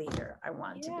of leader I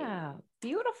want to be. Yeah,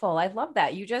 beautiful. I love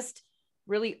that. You just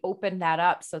really opened that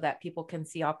up so that people can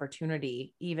see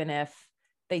opportunity, even if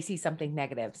they see something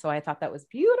negative. So I thought that was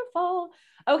beautiful.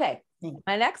 Okay.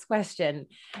 My next question,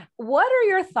 what are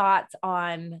your thoughts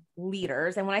on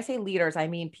leaders? And when I say leaders, I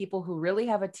mean people who really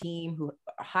have a team, who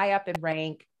are high up in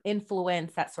rank,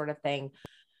 influence, that sort of thing.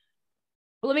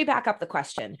 Well, let me back up the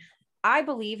question. I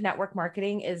believe network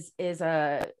marketing is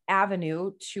a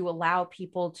avenue to allow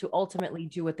people to ultimately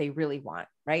do what they really want,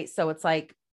 right? So it's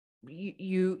like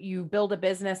you build a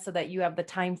business so that you have the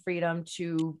time freedom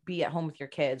to be at home with your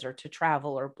kids or to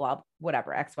travel or blah,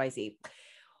 whatever, XYZ.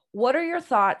 What are your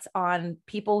thoughts on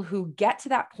people who get to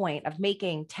that point of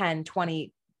making 10,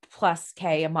 20 plus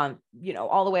K a month,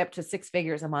 all the way up to 6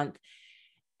 figures a month,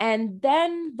 and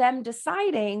then them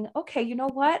deciding, okay, you know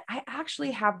what? I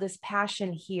actually have this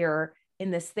passion here in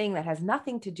this thing that has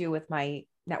nothing to do with my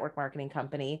network marketing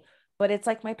company, but it's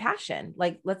like my passion,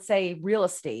 like let's say real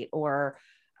estate or,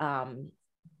 I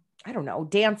don't know,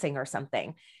 dancing or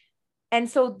something. And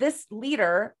so this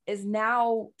leader is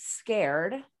now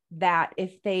scared that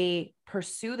if they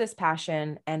pursue this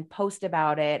passion and post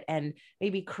about it and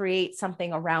maybe create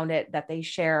something around it that they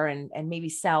share and maybe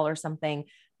sell or something,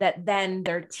 that then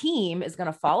their team is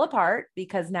going to fall apart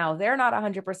because now they're not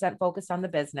 100% focused on the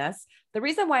business. The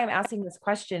reason why I'm asking this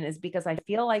question is because I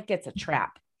feel like it's a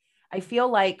trap. I feel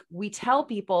like we tell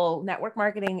people network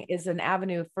marketing is an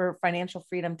avenue for financial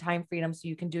freedom, time freedom, so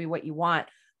you can do what you want.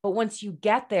 But once you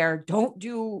get there, don't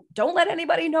let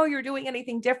anybody know you're doing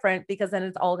anything different, because then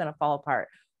it's all going to fall apart.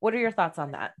 What are your thoughts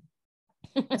on that?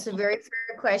 That's a very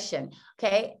fair question.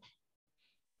 Okay.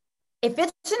 If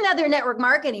it's another network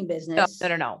marketing business.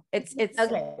 No. It's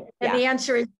okay. And the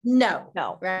answer is no.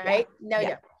 No. Right? Yeah.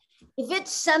 No. If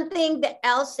it's something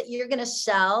else that you're going to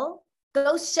sell,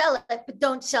 go sell it, but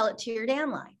don't sell it to your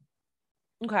downline.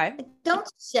 Okay. Don't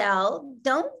sell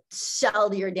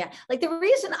to your dad. Like, the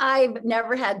reason I've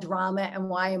never had drama and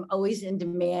why I'm always in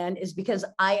demand is because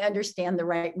I understand the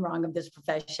right and wrong of this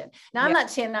profession. Now, I'm not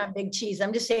saying I'm big cheese.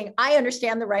 I'm just saying I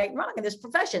understand the right and wrong of this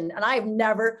profession, and I've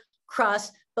never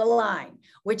crossed the line,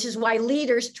 which is why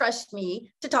leaders trust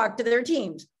me to talk to their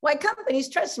teams, why companies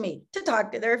trust me to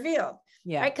talk to their field,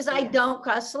 right? Because I don't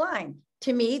cross the line.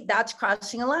 To me, that's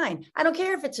crossing a line. I don't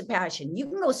care if it's a passion. You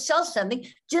can go sell something,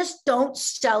 just don't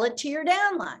sell it to your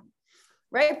downline,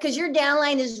 right? Because your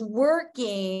downline is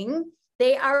working.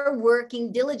 They are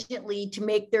working diligently to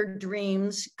make their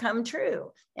dreams come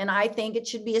true. And I think it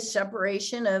should be a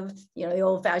separation of, the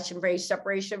old fashioned phrase,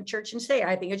 separation of church and state.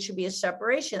 I think it should be a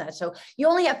separation of that. So you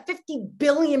only have 50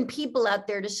 billion people out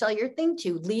there to sell your thing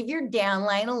to. Leave your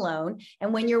downline alone.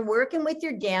 And when you're working with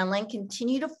your downline,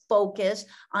 continue to focus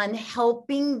on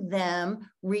helping them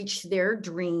reach their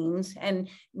dreams and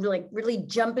really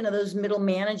jump into those middle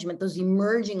management, those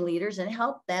emerging leaders, and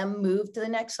help them move to the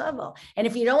next level. And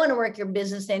if you don't want to work your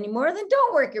business anymore, then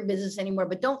don't work your business anymore,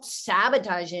 but don't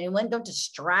sabotage anyone. Don't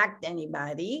distract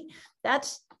anybody.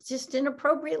 That's just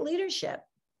inappropriate leadership.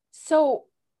 So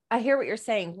I hear what you're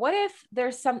saying. What if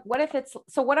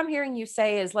what I'm hearing you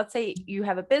say is, let's say you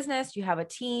have a business, you have a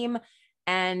team,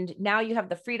 And now you have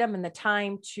the freedom and the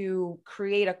time to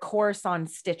create a course on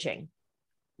stitching.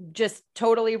 Just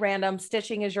totally random.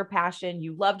 Stitching is your passion.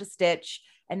 You love to stitch.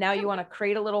 And now you want to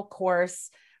create a little course.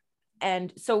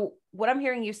 And so what I'm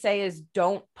hearing you say is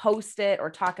don't post it or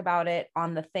talk about it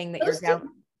on the thing that you're down.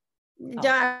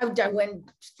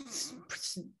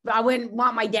 I wouldn't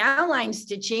want my downline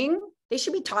stitching. They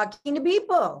should be talking to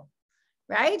people,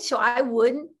 right? So I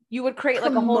wouldn't. You would create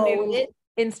like a whole new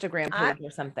Instagram page or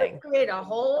something. Create a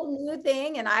whole new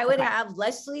thing, and I would have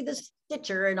Leslie the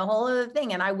Stitcher and a whole other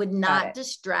thing, and I would not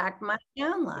distract my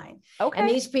downline. Okay. And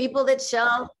these people that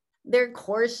sell their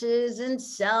courses and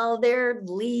sell their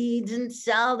leads and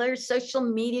sell their social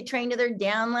media training to their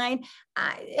downline.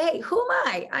 Hey, who am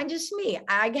I? I'm just me.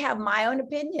 I have my own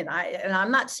opinion. And I'm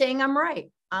not saying I'm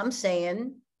right. I'm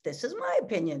saying this is my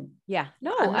opinion. Yeah.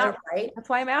 No, I'm not right. That's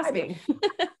why I'm asking.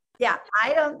 Yeah.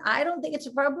 I don't think it's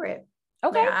appropriate.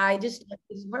 Okay. I just think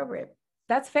it's appropriate.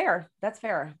 That's fair. That's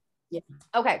fair. Yeah.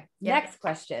 Okay. Yeah. Next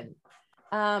question.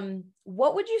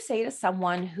 What would you say to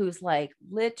someone who's like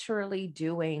literally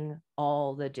doing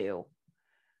all the do?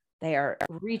 They are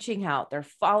reaching out, they're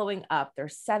following up, they're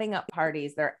setting up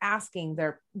parties, they're asking,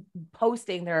 they're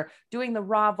posting, they're doing the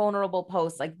raw vulnerable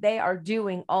posts. Like they are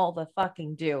doing all the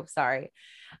fucking do. Sorry.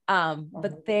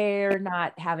 But they're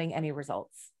not having any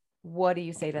results. What do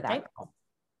you say to that? Okay.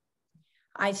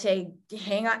 I say,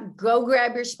 hang on, go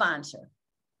grab your sponsor.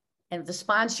 And if the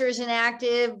sponsor isn't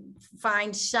active,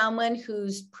 find someone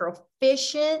who's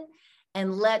proficient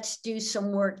and let's do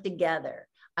some work together.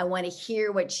 I want to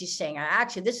hear what she's saying.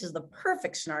 Actually, this is the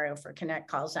perfect scenario for connect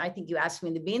calls. I think you asked me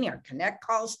in the beginning, are connect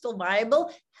calls still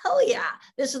viable? Hell yeah.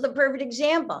 This is the perfect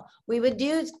example. We would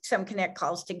do some connect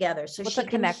calls together. So she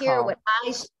can hear what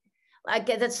I like.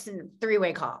 That's the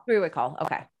three-way call. Three-way call.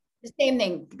 Okay. The same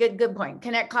thing. Good point.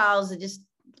 Connect calls are just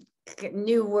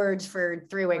new words for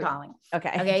three-way calling.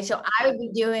 Okay. So I would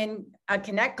be doing a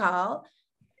connect call,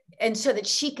 and so that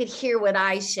she could hear what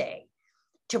I say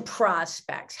to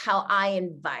prospects, how I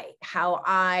invite, how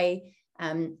I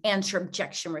answer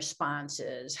objection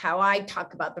responses, how I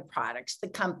talk about the products, the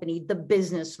company, the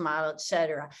business model, et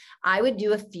cetera. I would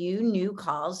do a few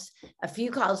calls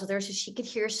with her so she could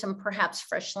hear some perhaps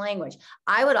fresh language.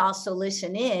 I would also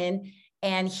listen in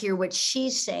and hear what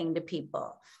she's saying to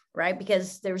people, right?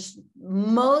 Because there's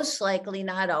most likely,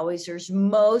 not always, there's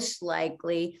most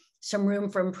likely some room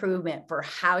for improvement for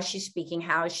how she's speaking,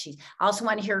 I also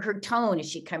want to hear her tone. Is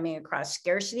she coming across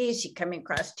scarcity? Is she coming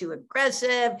across too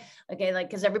aggressive? Okay, like,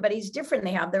 because everybody's different.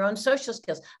 They have their own social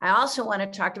skills. I also want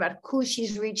to talk about who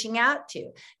she's reaching out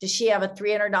to. Does she have a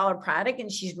 $300 product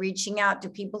and she's reaching out to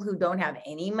people who don't have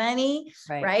any money,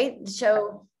 right?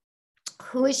 So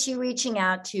who is she reaching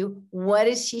out to? What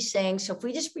is she saying? So if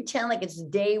we just pretend like it's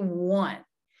day one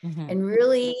and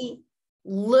really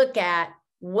look at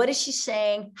what is she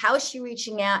saying, how is she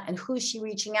reaching out, and who is she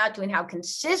reaching out to, and how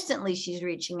consistently she's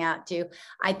reaching out to,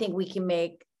 I think we can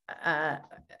make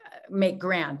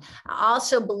ground. I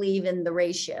also believe in the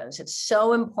ratios. It's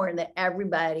so important that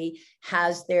everybody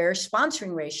has their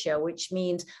sponsoring ratio, which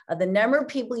means the number of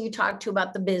people you talk to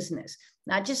about the business,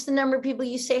 not just the number of people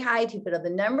you say hi to, but of the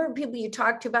number of people you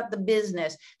talk to about the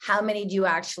business, how many do you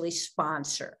actually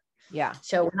sponsor? Yeah.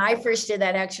 So when I first did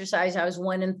that exercise, I was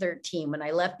 1 in 13. When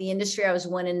I left the industry, I was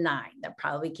 1 in 9. That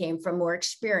probably came from more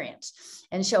experience.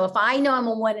 And so if I know I'm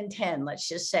a 1 in 10, let's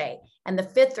just say, and the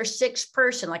 5th or 6th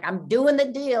person, like I'm doing the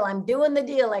deal,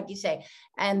 like you say,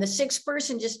 and the 6th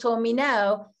person just told me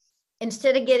no,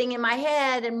 instead of getting in my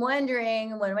head and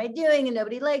wondering, what am I doing? And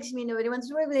nobody likes me. Nobody wants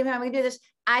to work with me. How am I going to do this?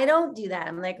 I don't do that.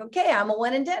 I'm like, okay, I'm a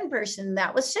 1 in 10 person.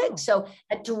 That was 6. So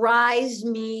it drives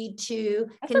me to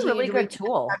continue. That's a really good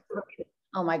tool.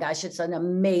 Oh my gosh, it's an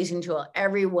amazing tool.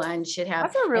 Everyone should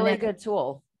have. That's a really good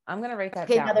tool. I'm going to write that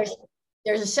down. Now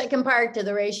there's a second part to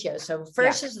the ratio. So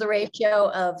first is the ratio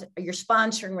of your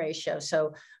sponsoring ratio.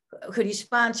 So who do you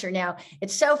sponsor? Now,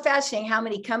 it's so fascinating how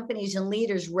many companies and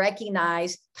leaders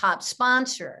recognize top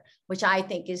sponsor, which I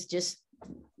think is just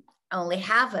only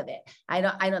half of it. I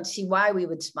don't see why we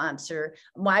would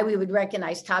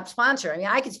recognize top sponsor. I mean,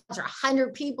 I could sponsor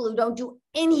 100 people who don't do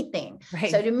anything.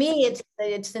 Right. So to me,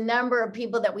 it's the number of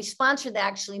people that we sponsor that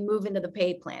actually move into the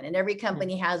pay plan. And every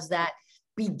company has that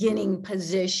beginning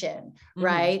position,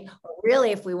 right? Or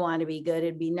really, if we want to be good,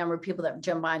 it'd be number of people that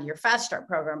jump on your Fast Start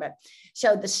program. But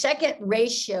so the second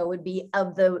ratio would be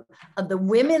of the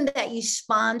women that you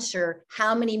sponsor,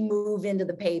 how many move into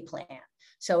the pay plan?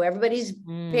 So everybody's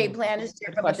pay plan is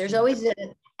different, but there's always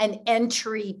an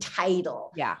entry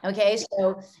title. Yeah. Okay.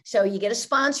 So you get a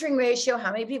sponsoring ratio.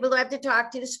 How many people do I have to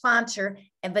talk to sponsor?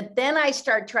 But then I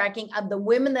start tracking of the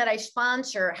women that I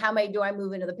sponsor, how many do I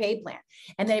move into the pay plan?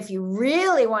 And then if you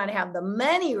really want to have the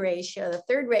money ratio, the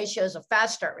third ratio is a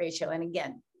fast start ratio. And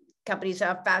again, companies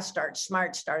have fast start,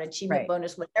 smart start, achievement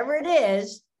bonus, whatever it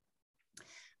is.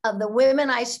 Of the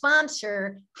women I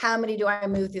sponsor, how many do I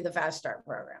move through the fast start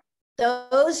program?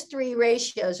 Those three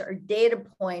ratios are data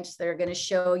points that are going to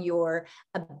show your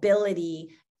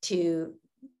ability to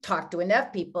talk to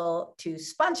enough people, to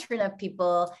sponsor enough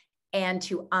people, and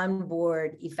to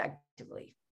onboard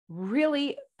effectively.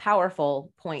 Really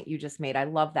powerful point you just made. I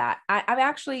love that. I'm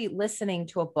actually listening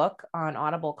to a book on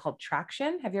Audible called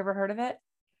Traction. Have you ever heard of it?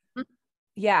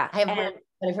 Yeah.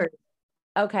 I've heard.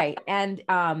 Okay.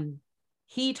 And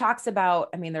he talks about,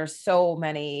 I mean, there's so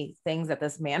many things that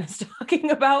this man is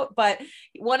talking about, but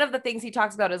one of the things he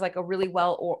talks about is like a really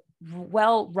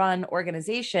well-run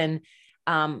organization.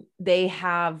 They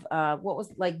have, what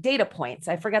was like data points.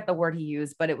 I forget the word he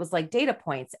used, but it was like data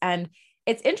points. And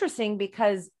it's interesting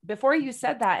because before you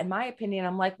said that, in my opinion,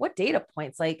 I'm like, what data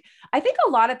points? Like, I think a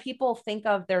lot of people think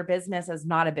of their business as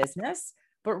not a business,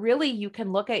 but really you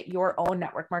can look at your own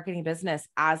network marketing business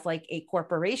as like a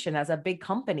corporation, as a big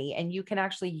company. And you can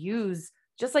actually use,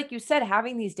 just like you said,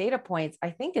 having these data points, I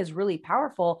think is really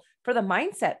powerful for the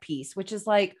mindset piece, which is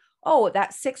like, oh,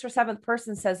 that sixth or seventh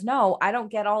person says, no, I don't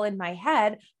get all in my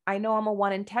head. I know I'm a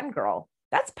 1 in 10 girl.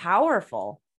 That's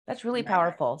powerful. That's really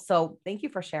powerful. So thank you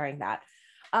for sharing that.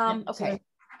 Okay. So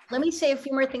let me say a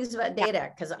few more things about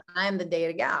data, because I'm the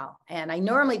data gal. And I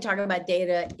normally talk about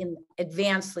data in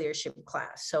advanced leadership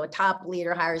class. So a top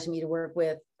leader hires me to work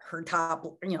with her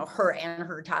top, her and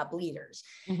her top leaders.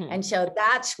 Mm-hmm. And so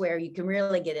that's where you can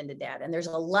really get into data. And there's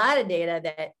a lot of data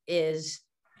that is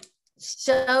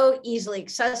so easily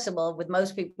accessible with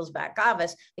most people's back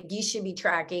office. Like you should be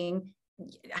tracking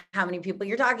how many people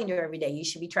you're talking to every day. You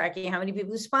should be tracking how many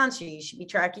people who sponsor you. You should be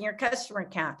tracking your customer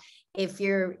count. If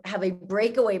you have a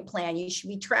breakaway plan, you should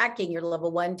be tracking your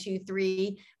level 1, 2,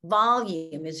 3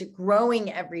 volume. Is it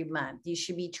growing every month? You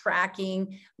should be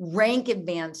tracking rank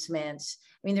advancements.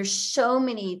 I mean, there's so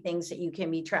many things that you can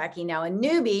be tracking now. A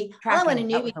newbie, I want a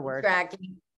newbie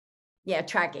tracking. Yeah,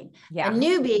 tracking. Yeah. A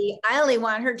newbie, I only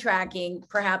want her tracking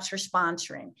perhaps her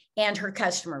sponsoring and her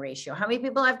customer ratio. How many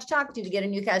people I have to talk to get a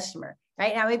new customer,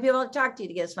 right? How many people I have to talk to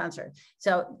get a sponsor?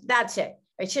 So that's it.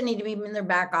 It shouldn't need to be in their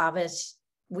back office.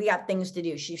 We got things to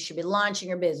do. She should be launching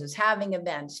her business, having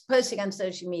events, posting on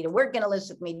social media, working a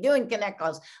list with me, doing connect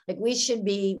calls. Like we should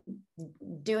be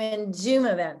doing Zoom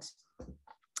events.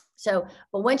 So,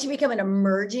 but once you become an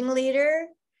emerging leader,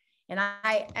 and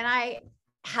I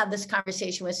have this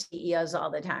conversation with CEOs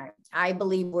all the time. I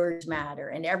believe words matter,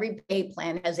 and every pay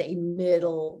plan has a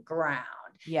middle ground.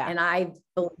 Yeah. And I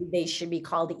believe they should be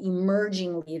called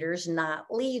emerging leaders, not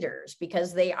leaders,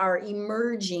 because they are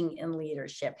emerging in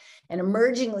leadership. And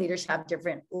emerging leaders have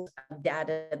different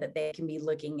data that they can be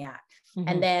looking at. Mm-hmm.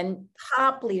 And then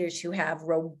top leaders who have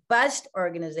robust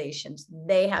organizations,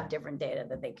 they have different data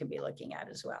that they could be looking at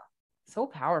as well. So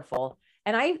powerful.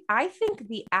 And I think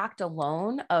the act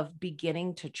alone of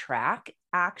beginning to track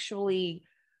actually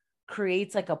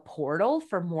creates like a portal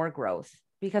for more growth,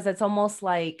 because it's almost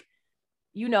like,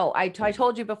 I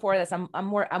told you before this,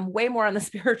 I'm way more on the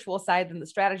spiritual side than the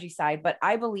strategy side, but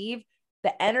I believe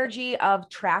the energy of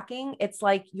tracking, it's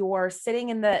like you're sitting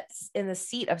in the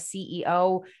seat of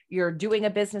CEO, you're doing a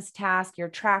business task, you're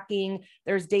tracking,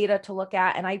 there's data to look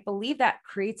at. And I believe that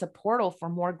creates a portal for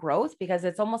more growth, because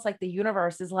it's almost like the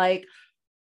universe is like,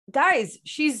 guys,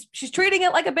 she's treating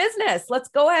it like a business. Let's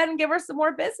go ahead and give her some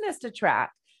more business to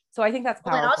track. So I think that's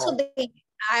powerful.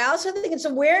 I also think it's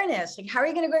awareness. Like, how are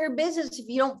you going to grow your business if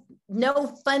you don't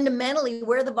know fundamentally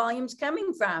where the volume's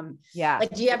coming from? Yeah. Like,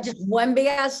 do you have just one big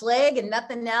ass leg and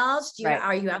nothing else?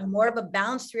 Are you have more of a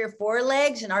balanced 3 or 4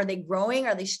 legs, and are they growing?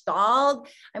 Are they stalled?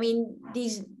 I mean,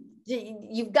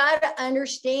 you've got to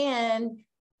understand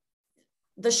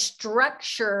the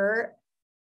structure.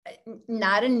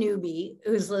 Not a newbie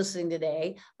who's listening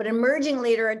today, but emerging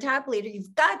leader or top leader,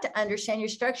 you've got to understand your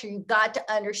structure. You've got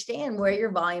to understand where your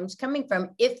volume's coming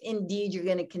from, if indeed you're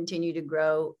going to continue to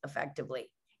grow effectively.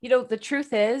 The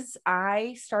truth is,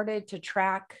 I started to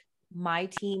track my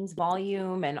team's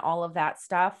volume and all of that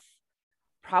stuff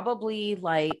probably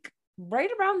like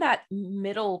right around that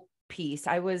middle piece.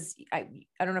 I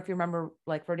don't know if you remember,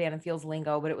 like, for Dan and Fields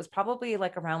lingo, but it was probably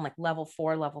like around like level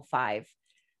 4, level 5.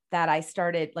 That I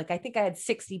started, like, I think I had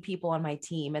 60 people on my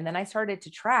team. And then I started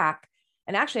to track,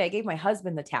 and actually I gave my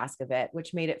husband the task of it,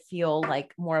 which made it feel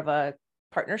like more of a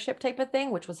partnership type of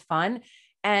thing, which was fun.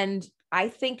 And I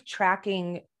think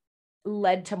tracking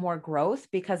led to more growth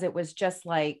because it was just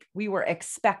like we were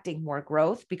expecting more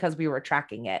growth because we were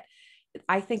tracking it.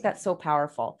 I think that's so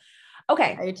powerful.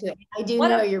 Okay. I do too. I do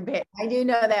know your pay. I do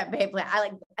know that pay plan. I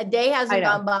like a day hasn't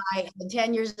gone by in the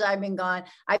 10 years I've been gone.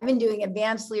 I've been doing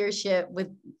advanced leadership with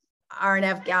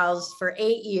RNF gals for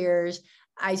 8 years.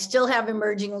 I still have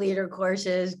emerging leader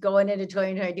courses going into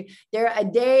 2022.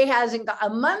 A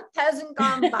month hasn't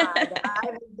gone by that I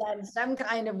haven't done some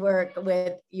kind of work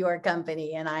with your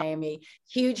company. And I am a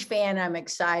huge fan. I'm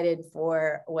excited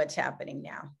for what's happening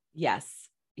now. Yes.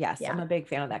 Yeah. I'm a big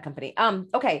fan of that company.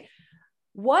 Okay.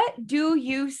 What do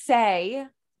you say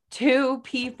to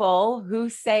people who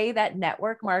say that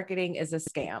network marketing is a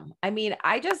scam? I mean,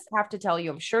 I just have to tell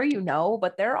you, I'm sure you know,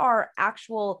 but there are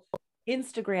actual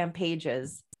Instagram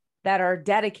pages that are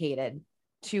dedicated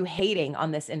to hating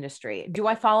on this industry. Do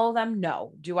I follow them?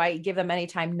 No. Do I give them any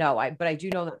time? No. But I do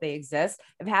know that they exist.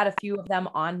 I've had a few of them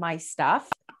on my stuff,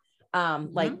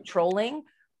 like trolling,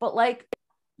 but like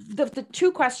the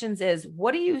two questions is,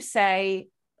 what do you say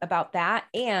about that?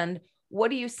 And what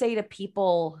do you say to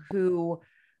people who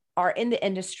are in the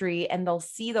industry and they'll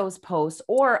see those posts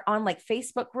or on like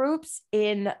Facebook groups,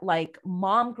 in like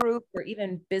mom groups or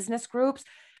even business groups?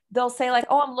 They'll say like,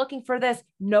 oh, I'm looking for this.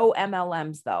 No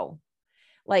MLMs though.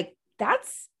 Like that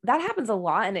happens a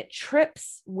lot and it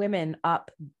trips women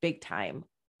up big time.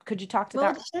 Could you talk to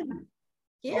that? It shouldn't.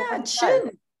 Yeah, it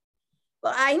shouldn't.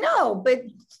 Well, I know, but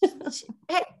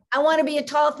hey, I want to be a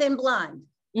tall, thin blonde.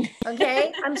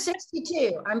 Okay. I'm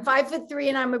 62. I'm 5'3"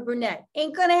 and I'm a brunette.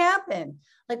 Ain't gonna happen.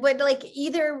 Like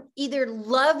either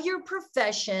love your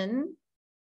profession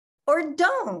or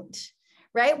don't.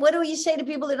 Right? What do you say to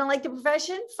people that don't like the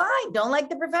profession? Fine, don't like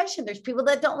the profession. There's people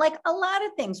that don't like a lot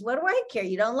of things. What do I care?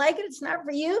 You don't like it, it's not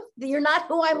for you. You're not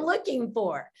who I'm looking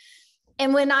for.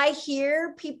 And when I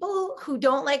hear people who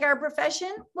don't like our profession,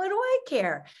 what do I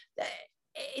care?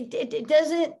 It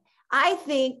doesn't. I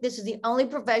think this is the only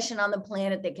profession on the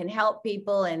planet that can help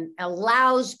people and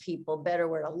allows people, better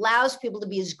word, allows people to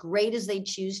be as great as they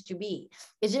choose to be.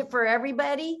 Is it for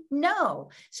everybody?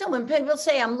 No. So when people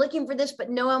say, I'm looking for this, but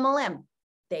no MLM,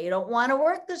 they don't want to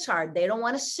work this hard. They don't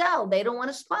want to sell. They don't want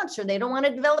to sponsor. They don't want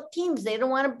to develop teams. They don't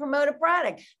want to promote a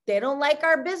product. They don't like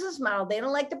our business model. They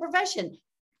don't like the profession.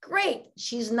 Great.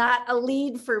 She's not a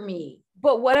lead for me.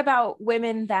 But what about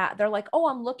women that they're like, oh,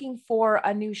 I'm looking for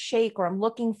a new shake or I'm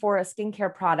looking for a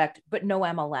skincare product, but no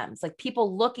MLMs, like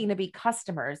people looking to be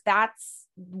customers. That's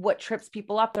what trips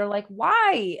people up. They're like,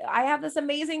 why? I have this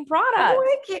amazing product.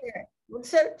 I care.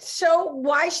 So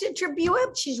why should it trip you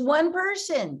up? She's one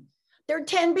person. There are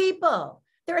 10 people.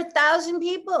 There are 1,000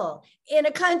 people in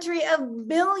a country of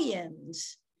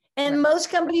billions. And most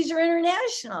companies are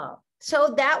international.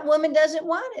 So that woman doesn't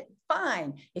want it.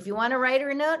 Fine. If you want to write her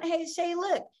a note, hey, say,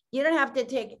 look, you don't have to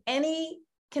take any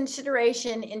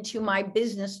consideration into my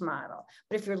business model.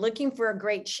 But if you're looking for a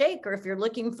great shake, or if you're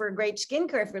looking for a great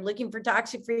skincare, if you're looking for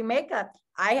toxic-free makeup,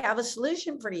 I have a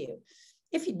solution for you.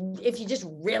 If you just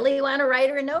really want to write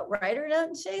her a note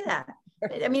and say that.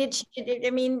 I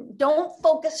mean, don't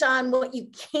focus on what you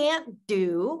can't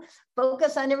do.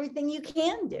 Focus on everything you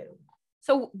can do.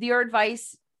 So your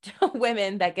advice to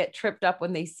women that get tripped up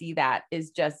when they see that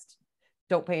is just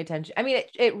don't pay attention. I mean,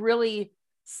 it really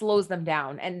slows them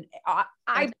down. And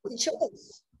that's a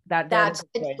choice. That's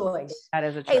a choice. That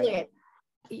is a choice.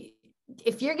 Hey,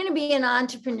 if you're going to be an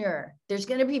entrepreneur, there's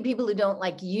going to be people who don't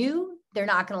like you. They're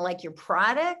not going to like your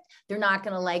product. They're not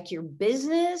going to like your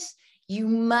business. You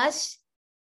must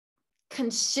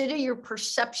consider your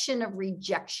perception of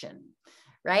rejection,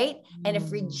 right? And if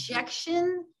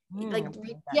rejection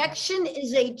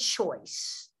is a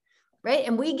choice, right?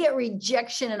 And we get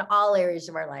rejection in all areas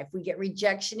of our life. We get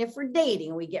rejection if we're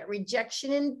dating. We get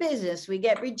rejection in business. We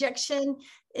get rejection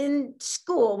in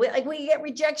school. We get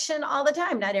rejection all the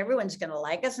time. Not everyone's going to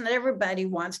like us. Not everybody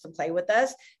wants to play with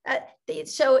us.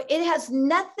 So it has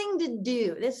nothing to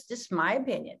do, this is just my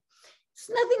opinion. It's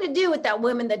nothing to do with that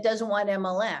woman that doesn't want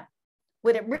MLM.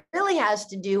 What it really has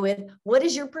to do with what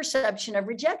is your perception of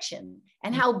rejection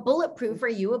and how bulletproof are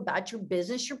you about your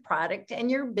business, your product,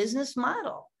 and your business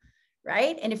model,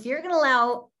 right? And if you're going to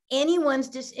allow anyone's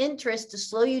disinterest to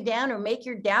slow you down or make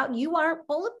your doubt, you aren't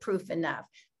bulletproof enough.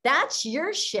 That's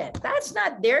your shit. That's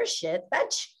not their shit.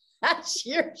 That's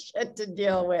your shit to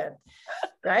deal with,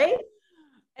 right?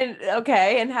 And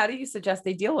okay. And how do you suggest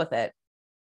they deal with it?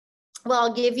 Well,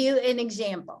 I'll give you an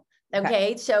example.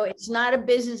 Okay. So it's not a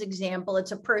business example.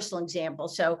 It's a personal example.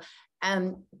 So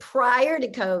prior to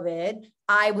COVID,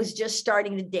 I was just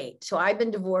starting to date. So I've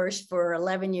been divorced for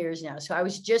 11 years now. So I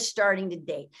was just starting to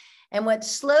date. And what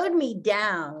slowed me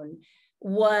down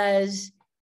was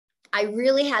I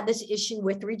really had this issue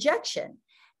with rejection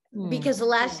because the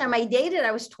last time I dated,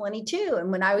 I was 22.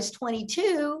 And when I was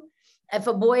 22, if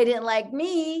a boy didn't like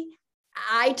me,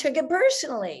 I took it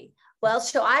personally. Well,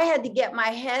 so I had to get my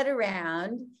head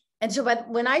around. And so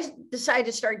when I decided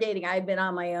to start dating, I had been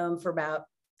on my own for about,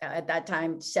 at that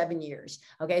time, 7 years.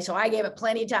 Okay. So I gave it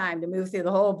plenty of time to move through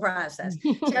the whole process.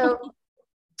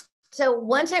 So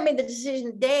once I made the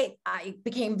decision to date, it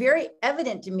became very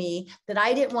evident to me that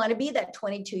I didn't want to be that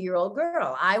 22-year-old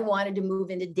girl. I wanted to move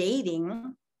into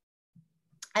dating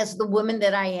as the woman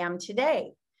that I am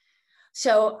today.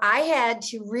 So I had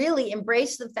to really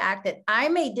embrace the fact that I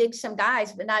may dig some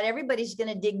guys, but not everybody's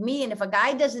going to dig me. And if a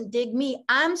guy doesn't dig me,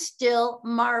 I'm still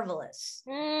marvelous.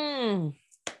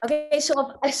 Okay.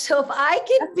 So if I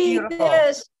could be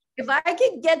this, if I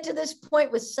could get to this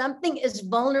point with something as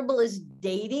vulnerable as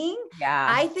dating,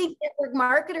 I think network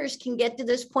marketers can get to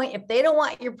this point. If they don't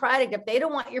want your product, if they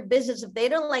don't want your business, if they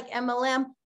don't like MLM,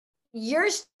 you're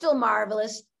still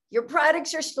marvelous. Your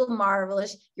products are still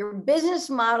marvelous. Your business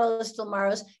model is still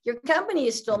marvelous. Your company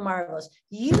is still marvelous.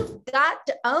 You've got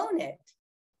to own it.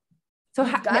 So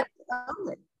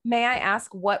may I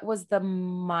ask, what was the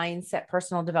mindset,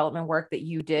 personal development work that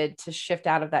you did to shift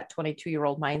out of that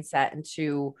 22-year-old mindset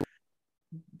into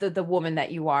the woman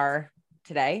that you are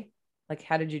today? Like,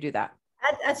 how did you do that?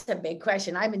 That's a big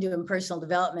question. I've been doing personal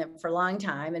development for a long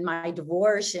time. And my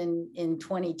divorce in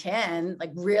 2010,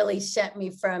 like, really sent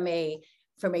me from a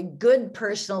good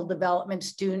personal development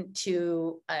student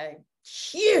to a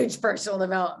huge personal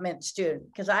development student,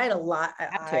 because I had a lot.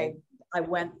 I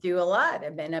went through a lot.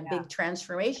 It's been a big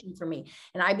transformation for me.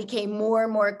 And I became more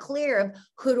and more clear of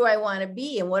who do I want to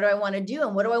be and what do I want to do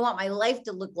and what do I want my life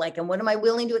to look like and what am I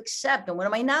willing to accept and what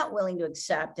am I not willing to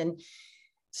accept. And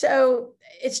so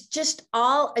it's just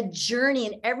all a journey.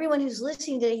 And everyone who's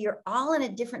listening today, you're all in a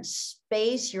different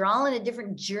space. You're all in a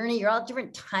different journey. You're all at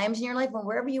different times in your life. And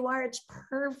wherever you are, it's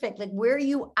perfect. Like, where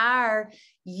you are,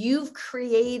 you've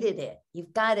created it.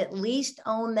 You've got to at least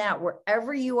own that.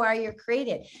 Wherever you are, you're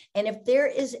created. And if there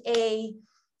is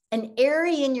an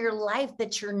area in your life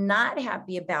that you're not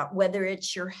happy about, whether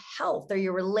it's your health or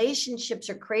your relationships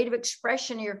or creative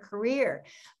expression or your career,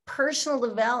 personal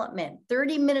development,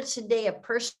 30 minutes a day of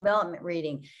personal development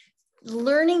reading,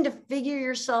 learning to figure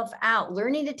yourself out,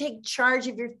 learning to take charge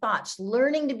of your thoughts,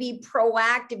 learning to be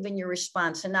proactive in your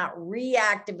response and not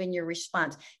reactive in your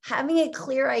response, having a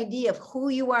clear idea of who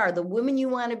you are, the woman you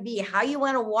want to be, how you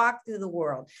want to walk through the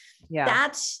world.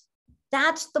 That's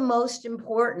the most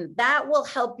important. That will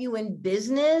help you in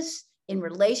business, in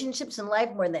relationships, in life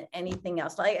more than anything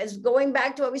else. Like, as going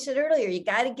back to what we said earlier, you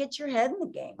got to get your head in the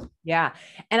game. Yeah.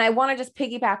 And I want to just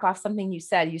piggyback off something you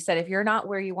said. You said, if you're not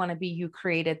where you want to be, you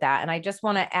created that. And I just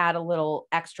want to add a little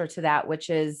extra to that, which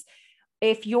is,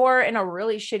 if you're in a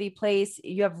really shitty place,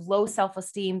 you have low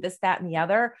self-esteem, this, that, and the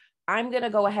other, I'm going to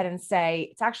go ahead and say,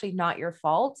 it's actually not your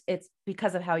fault. It's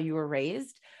because of how you were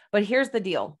raised. But here's the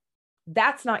deal.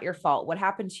 That's not your fault. What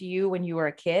happened to you when you were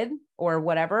a kid or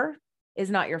whatever is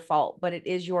not your fault, but it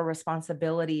is your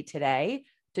responsibility today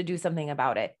to do something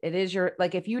about it. It is your,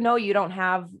 like, if you know you don't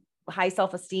have high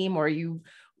self-esteem or you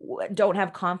don't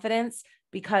have confidence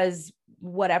because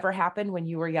whatever happened when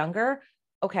you were younger,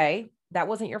 okay, that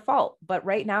wasn't your fault. But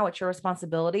right now it's your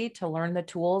responsibility to learn the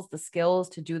tools, the skills,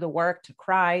 to do the work, to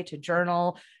cry, to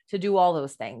journal, to do all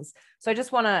those things. So I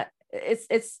just want to,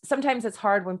 it's sometimes it's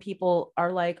hard when people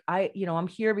are like, I'm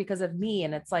here because of me.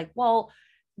 And it's like, well,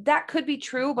 that could be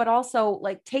true, but also,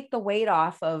 like, take the weight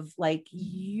off of, like,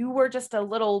 you were just a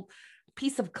little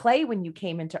piece of clay when you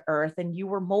came into earth and you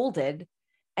were molded.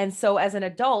 And so as an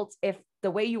adult, if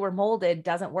the way you were molded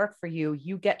doesn't work for you,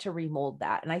 you get to remold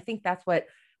that. And I think that's what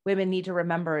women need to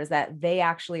remember, is that they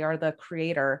actually are the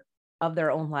creator of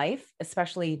their own life,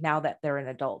 especially now that they're an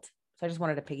adult. So I just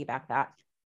wanted to piggyback that.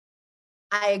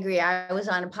 I agree. I was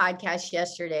on a podcast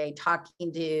yesterday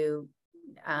talking to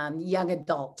young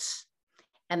adults,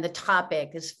 and the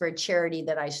topic is for a charity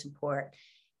that I support.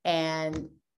 And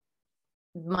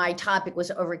my topic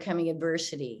was overcoming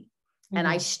adversity. Mm-hmm. And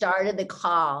I started the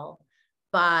call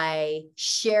by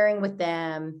sharing with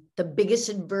them the biggest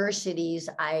adversities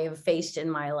I have faced in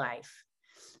my life.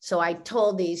 So I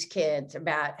told these kids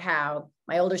about how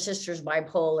my older sister's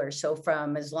bipolar. So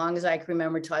from as long as I can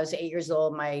remember till I was 8 years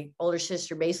old, my older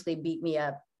sister basically beat me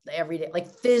up every day, like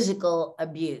physical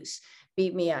abuse,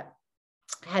 beat me up.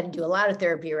 I had to do a lot of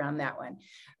therapy around that one,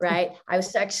 right? I was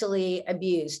sexually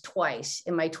abused twice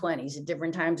in my 20s, at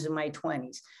different times in my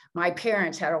 20s. My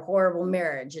parents had a horrible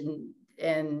marriage,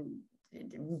 and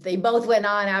they both went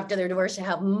on after their divorce to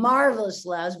have marvelous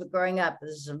lives, but growing up,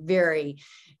 this is a very,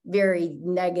 very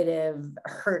negative,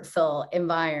 hurtful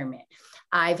environment.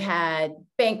 I've had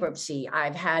bankruptcy.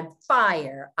 I've had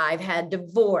fire. I've had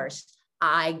divorce.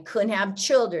 I couldn't have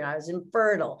children. I was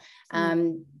infertile.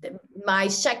 My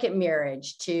second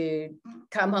marriage, to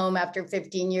come home after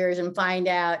 15 years and find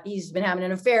out he's been having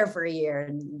an affair for a year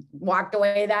and walked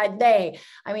away that day.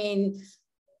 I mean,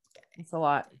 it's a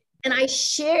lot. And I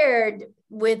shared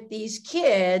with these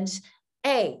kids,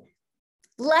 hey,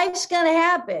 life's going to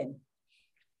happen.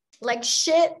 Like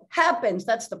shit happens.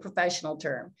 That's the professional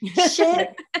term.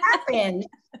 Shit happens.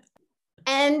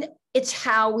 And it's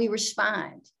how we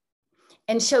respond.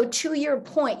 And so to your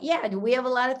point, yeah, do we have a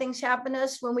lot of things happen to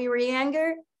us when we were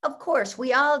younger? Of course,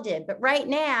 we all did. But right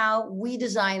now, we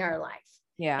design our life.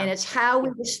 Yeah. And it's how we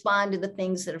respond to the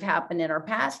things that have happened in our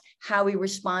past, how we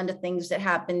respond to things that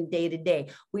happen day to day.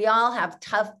 We all have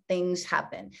tough things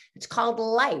happen. It's called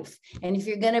life. And if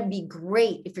you're going to be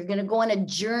great, if you're going to go on a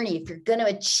journey, if you're going to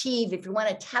achieve, if you want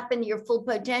to tap into your full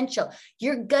potential,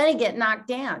 you're going to get knocked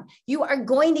down. You are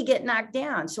going to get knocked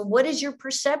down. So what is your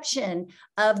perception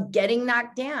of getting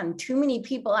knocked down? Too many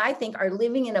people, I think, are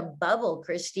living in a bubble,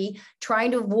 Christy,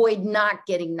 trying to avoid not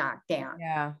getting knocked down.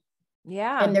 Yeah.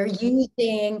 Yeah. And they're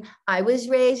using, I was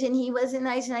raised and he wasn't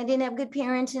nice and I didn't have good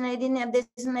parents and I didn't have this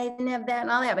and I didn't have that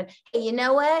and all that. But hey, you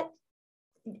know what?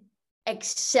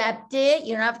 Accept it.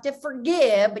 You don't have to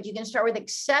forgive, but you can start with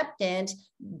acceptance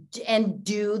and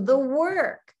do the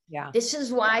work. Yeah. This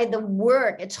is why the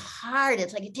work, it's hard.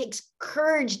 It's like it takes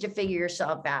courage to figure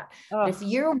yourself out. Oh. If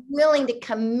you're willing to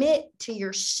commit to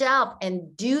yourself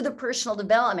and do the personal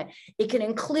development, it can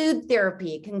include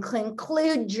therapy. It can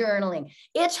include journaling.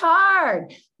 It's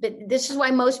hard, but this is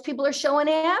why most people are so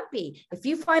unhappy. If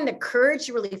you find the courage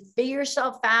to really figure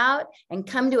yourself out and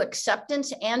come to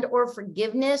acceptance and or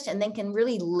forgiveness, and then can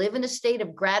really live in a state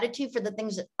of gratitude for the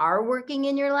things that are working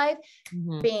in your life,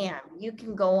 bam, you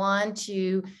can go on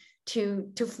to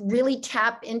really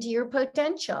tap into your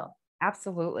potential.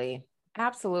 Absolutely.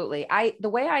 Absolutely. The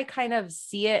way I kind of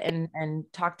see it and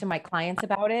talk to my clients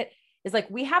about it is like,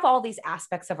 we have all these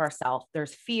aspects of ourselves.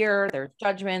 There's fear, there's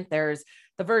judgment, there's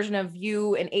the version of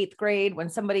you in 8th grade when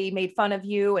somebody made fun of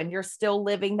you and you're still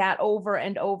living that over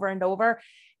and over and over.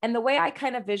 And the way I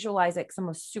kind of visualize it, because I'm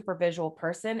a super visual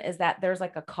person, is that there's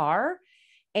like a car.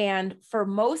 And for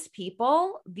most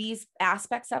people, these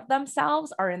aspects of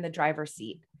themselves are in the driver's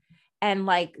seat. And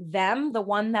like them, the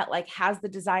one that like has the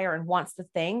desire and wants the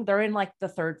thing, they're in like the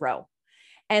 3rd row.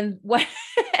 And what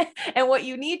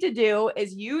you need to do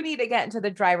is you need to get into the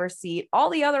driver's seat.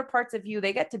 All the other parts of you,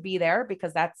 they get to be there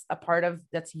because that's a part of,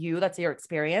 that's you, that's your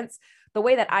experience. The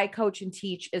way that I coach and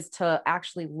teach is to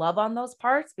actually love on those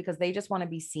parts because they just want to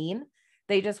be seen.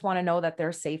 They just want to know that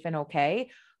they're safe and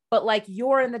okay. But like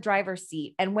you're in the driver's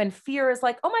seat. And when fear is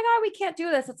like, oh my God, we can't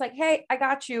do this. It's like, hey, I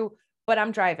got you. But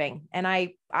I'm driving and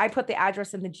I put the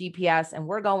address in the GPS and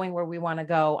we're going where we want to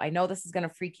go. I know this is going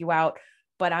to freak you out,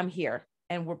 but I'm here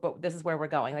and but this is where we're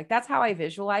going. Like, that's how I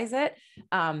visualize it,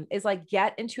 is like,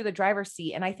 get into the driver's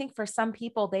seat. And I think for some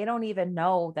people, they don't even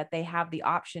know that they have the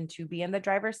option to be in the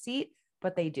driver's seat,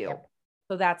 but they do. Yep.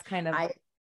 So that's kind of,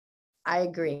 I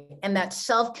agree. And that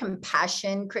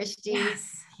self-compassion, Christy,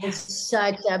 is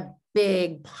such a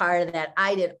big part of that.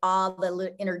 I did all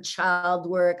the inner child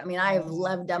work. I mean, I have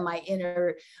loved on my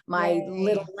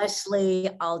little Leslie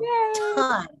a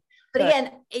ton. But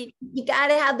again, you got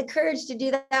to have the courage to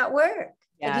do that work.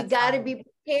 You got to be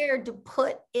prepared to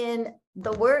put in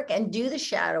the work and do the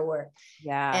shadow work.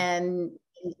 Yeah. And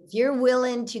if you're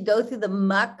willing to go through the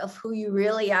muck of who you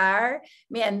really are,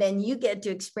 man, then you get to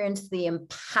experience the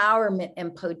empowerment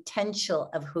and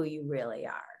potential of who you really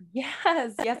are.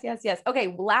 Yes.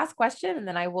 Okay. Last question. And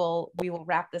then we will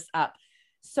wrap this up.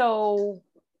 So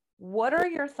what are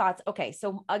your thoughts? Okay.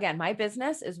 So again, my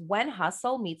business is When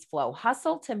Hustle Meets Flow.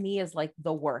 Hustle to me is like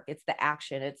the work. It's the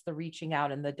action. It's the reaching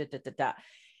out and the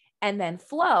And then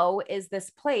flow is this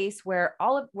place where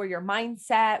where your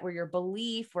mindset, where your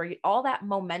belief, where all that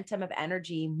momentum of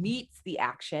energy meets the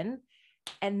action.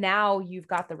 And now you've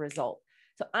got the result.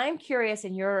 So I'm curious,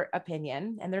 in your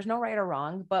opinion, and there's no right or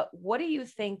wrong, but what do you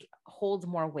think holds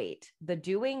more weight, the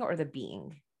doing or the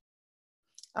being?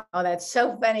 Oh, that's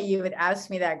so funny. You would ask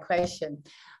me that question.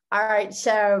 All right.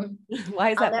 So why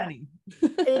is that funny?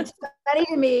 It's funny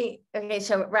to me. Okay.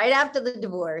 So right after the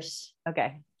divorce.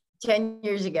 Okay. 10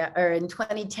 years ago, or in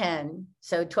 2010,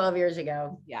 so 12 years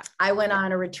ago, I went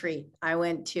on a retreat. I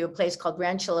went to a place called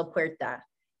Rancho La Puerta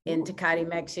in Tecate,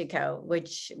 Mexico,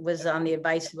 which was on the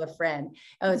advice of a friend.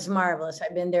 Oh, it's marvelous.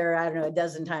 I've been there, I don't know, a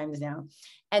dozen times now.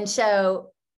 And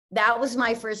so that was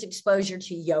my first exposure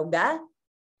to yoga,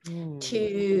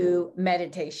 to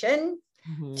meditation,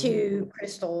 to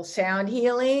crystal sound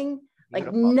healing,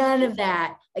 Beautiful. Like none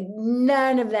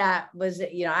of that was,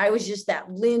 I was just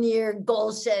that linear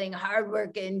goal setting,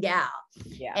 hardworking gal.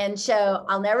 Yeah. And so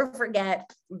I'll never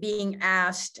forget being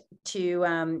asked to,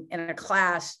 in a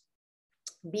class,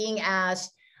 being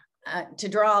asked to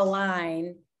draw a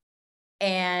line.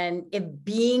 And if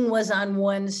being was on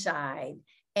one side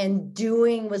and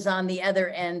doing was on the other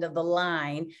end of the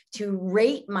line, to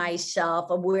rate myself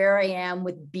of where I am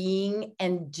with being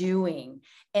and doing.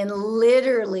 And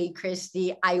literally,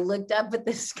 Christy, I looked up at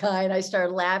this guy and I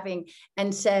started laughing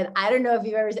and said, I don't know if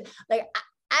you've ever said, like,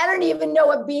 I don't even know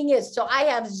what being is. So I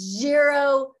have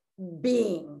zero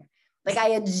being. Like I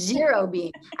had zero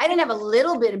being. I didn't have a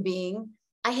little bit of being.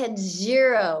 I had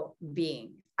zero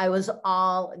being. I was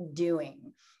all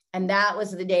doing. And that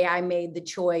was the day I made the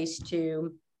choice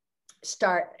to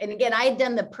start. And again, I had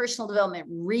done the personal development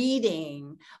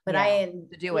reading, but I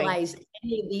hadn't realized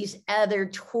any of these other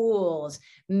tools,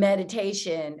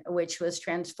 meditation, which was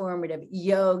transformative,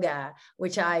 yoga,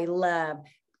 which I love,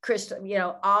 crystal,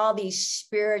 all these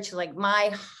spiritual, like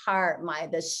my heart,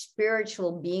 the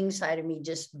spiritual being side of me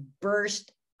just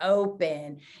burst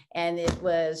open, and it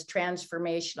was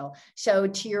transformational. So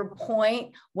to your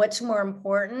point, what's more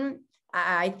important?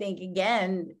 I think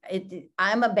again,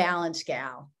 I'm a balanced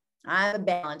gal.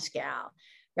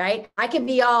 Right? I can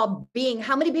be all being.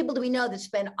 How many people do we know that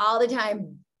spend all the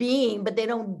time being, but they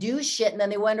don't do shit, and then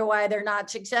they wonder why they're not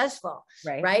successful,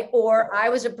 right? Or I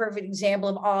was a perfect example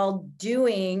of all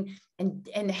doing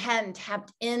and hadn't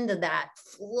tapped into that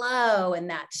flow and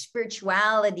that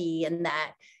spirituality and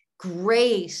that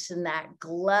grace and that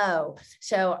glow.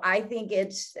 So I think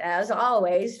it's, as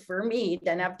always, for me,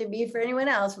 doesn't have to be for anyone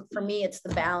else, but for me, it's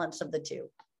the balance of the two.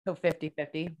 So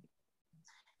 50-50.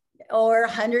 Or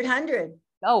 100-100.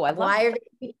 Oh, I love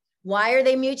why are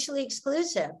they mutually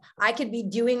exclusive? I could be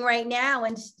doing right now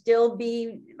and still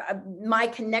be my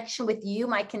connection with you,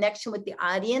 my connection with the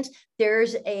audience.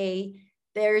 There's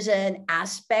an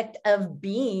aspect of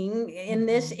being in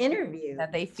this interview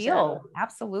that they feel. So.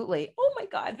 Absolutely. Oh my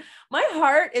God. My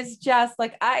heart is just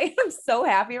like, I am so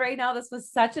happy right now. This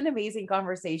was such an amazing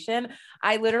conversation.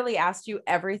 I literally asked you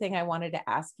everything I wanted to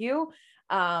ask you.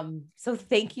 So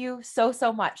thank you so,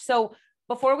 so much. So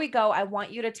before we go, I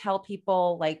want you to tell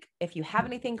people, like, if you have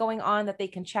anything going on that they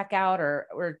can check out,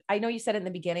 or I know you said it in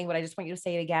the beginning, but I just want you to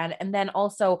say it again. And then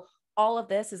also all of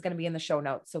this is going to be in the show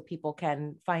notes so people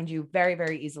can find you very,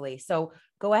 very easily. So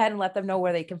go ahead and let them know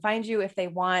where they can find you if they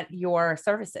want your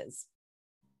services.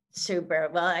 Super.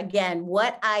 Well, again,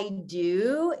 what I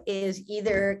do is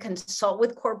either consult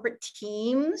with corporate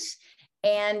teams,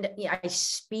 and I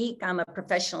speak. I'm a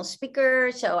professional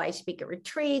speaker, so I speak at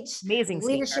retreats,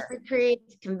 leadership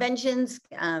retreats, conventions,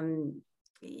 and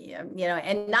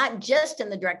not just in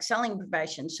the direct selling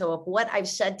profession. So if what I've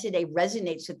said today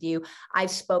resonates with you, I've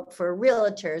spoke for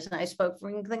realtors, and I spoke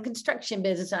for the construction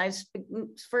business, and I spoke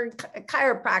for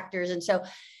chiropractors. And so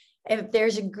if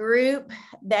there's a group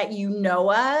that you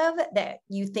know of that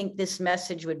you think this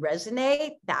message would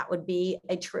resonate, that would be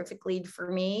a terrific lead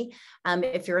for me.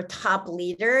 If you're a top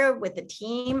leader with a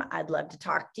team, I'd love to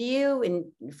talk to you. And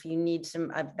if you need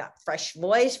I've got fresh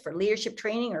voice for leadership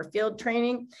training or field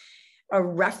training, a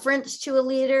reference to a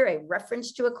leader, a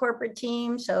reference to a corporate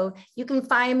team. So you can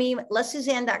find me at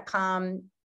lesliesann.com.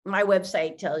 My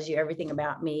website tells you everything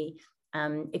about me.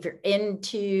 If you're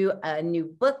into a new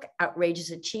book,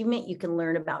 Outrageous Achievement, you can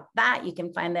learn about that. You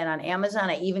can find that on Amazon.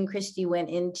 Christy, went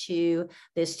into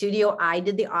the studio. I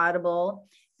did the Audible,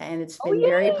 and it's been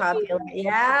very popular.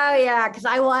 Yeah, because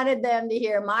I wanted them to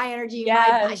hear my energy,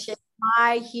 my passion,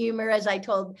 my humor, because I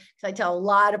tell a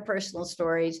lot of personal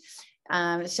stories.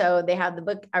 So they have the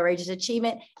book Outrageous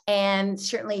Achievement, and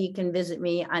certainly you can visit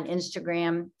me on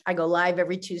Instagram. I go live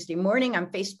every Tuesday morning on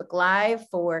Facebook Live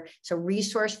it's a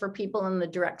resource for people in the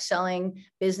direct selling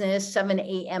business, 7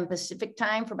 a.m. Pacific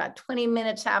time for about 20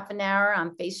 minutes, half an hour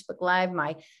on Facebook Live.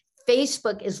 My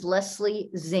Facebook is Leslie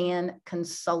Zann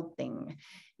Consulting.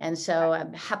 And so I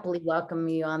happily welcome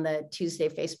you on the Tuesday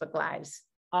Facebook Lives.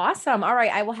 Awesome. All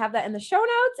right. I will have that in the show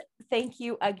notes. Thank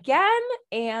you again.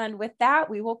 And with that,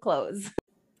 we will close.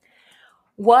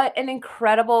 What an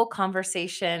incredible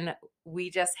conversation we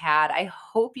just had. I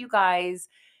hope you guys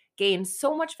gained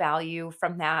so much value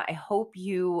from that. I hope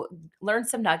you learned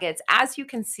some nuggets. As you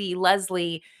can see,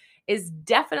 Leslie is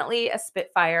definitely a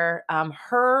Spitfire.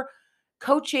 Her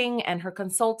coaching and her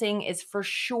consulting is for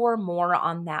sure more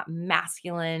on that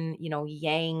masculine,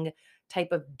 yang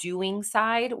type of doing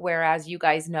side. Whereas you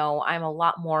guys know, I'm a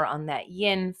lot more on that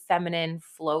yin, feminine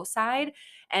flow side.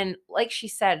 And like she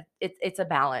said, it's a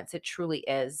balance. It truly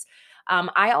is.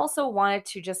 I also wanted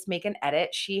to just make an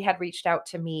edit. She had reached out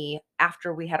to me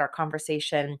after we had our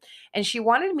conversation, and she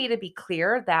wanted me to be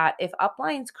clear that if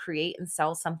uplines create and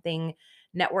sell something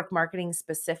network marketing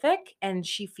specific and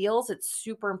she feels it's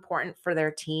super important for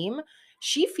their team,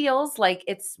 she feels like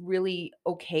it's really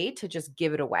okay to just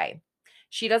give it away.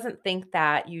 She doesn't think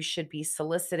that you should be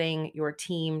soliciting your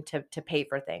team to pay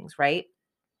for things, right?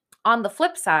 On the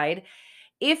flip side,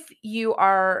 if you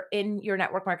are in your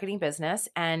network marketing business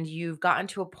and you've gotten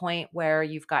to a point where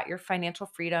you've got your financial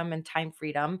freedom and time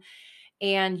freedom,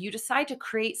 and you decide to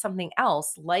create something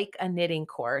else like a knitting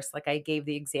course, like I gave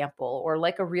the example, or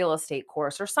like a real estate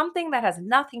course, or something that has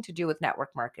nothing to do with network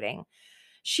marketing,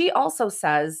 she also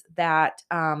says that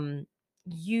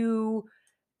you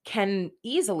can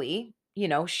easily,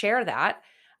 share that.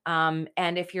 And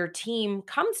if your team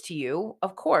comes to you,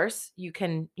 of course, you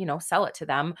can, sell it to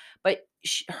them. But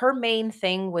her main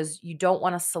thing was you don't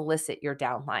want to solicit your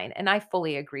downline. And I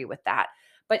fully agree with that.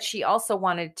 But she also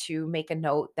wanted to make a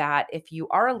note that if you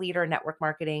are a leader in network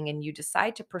marketing and you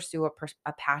decide to pursue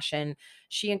a passion,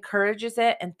 she encourages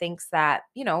it and thinks that,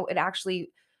 it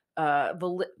actually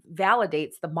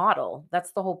validates the model.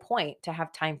 That's the whole point, to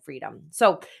have time freedom.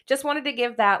 So just wanted to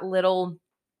give that little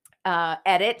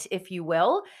edit, if you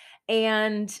will,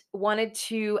 and wanted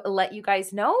to let you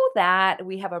guys know that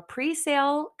we have a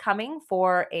pre-sale coming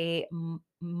for a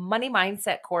money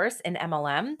mindset course in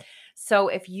MLM. So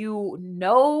if you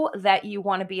know that you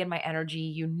want to be in my energy,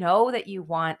 you know that you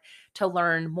want to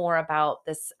learn more about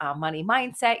this money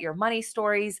mindset, your money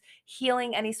stories,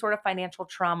 healing any sort of financial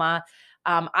trauma.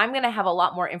 I'm going to have a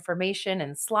lot more information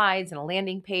and slides and a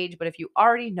landing page. But if you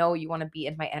already know you want to be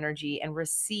in my energy and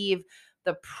receive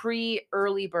the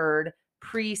early bird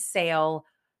pre-sale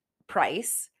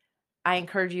price, I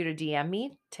encourage you to DM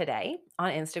me today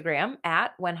on Instagram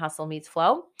at When Hustle Meets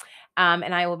Flow.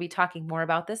 And I will be talking more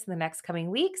about this in the next coming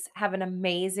weeks. Have an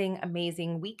amazing,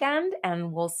 amazing weekend,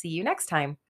 and we'll see you next time.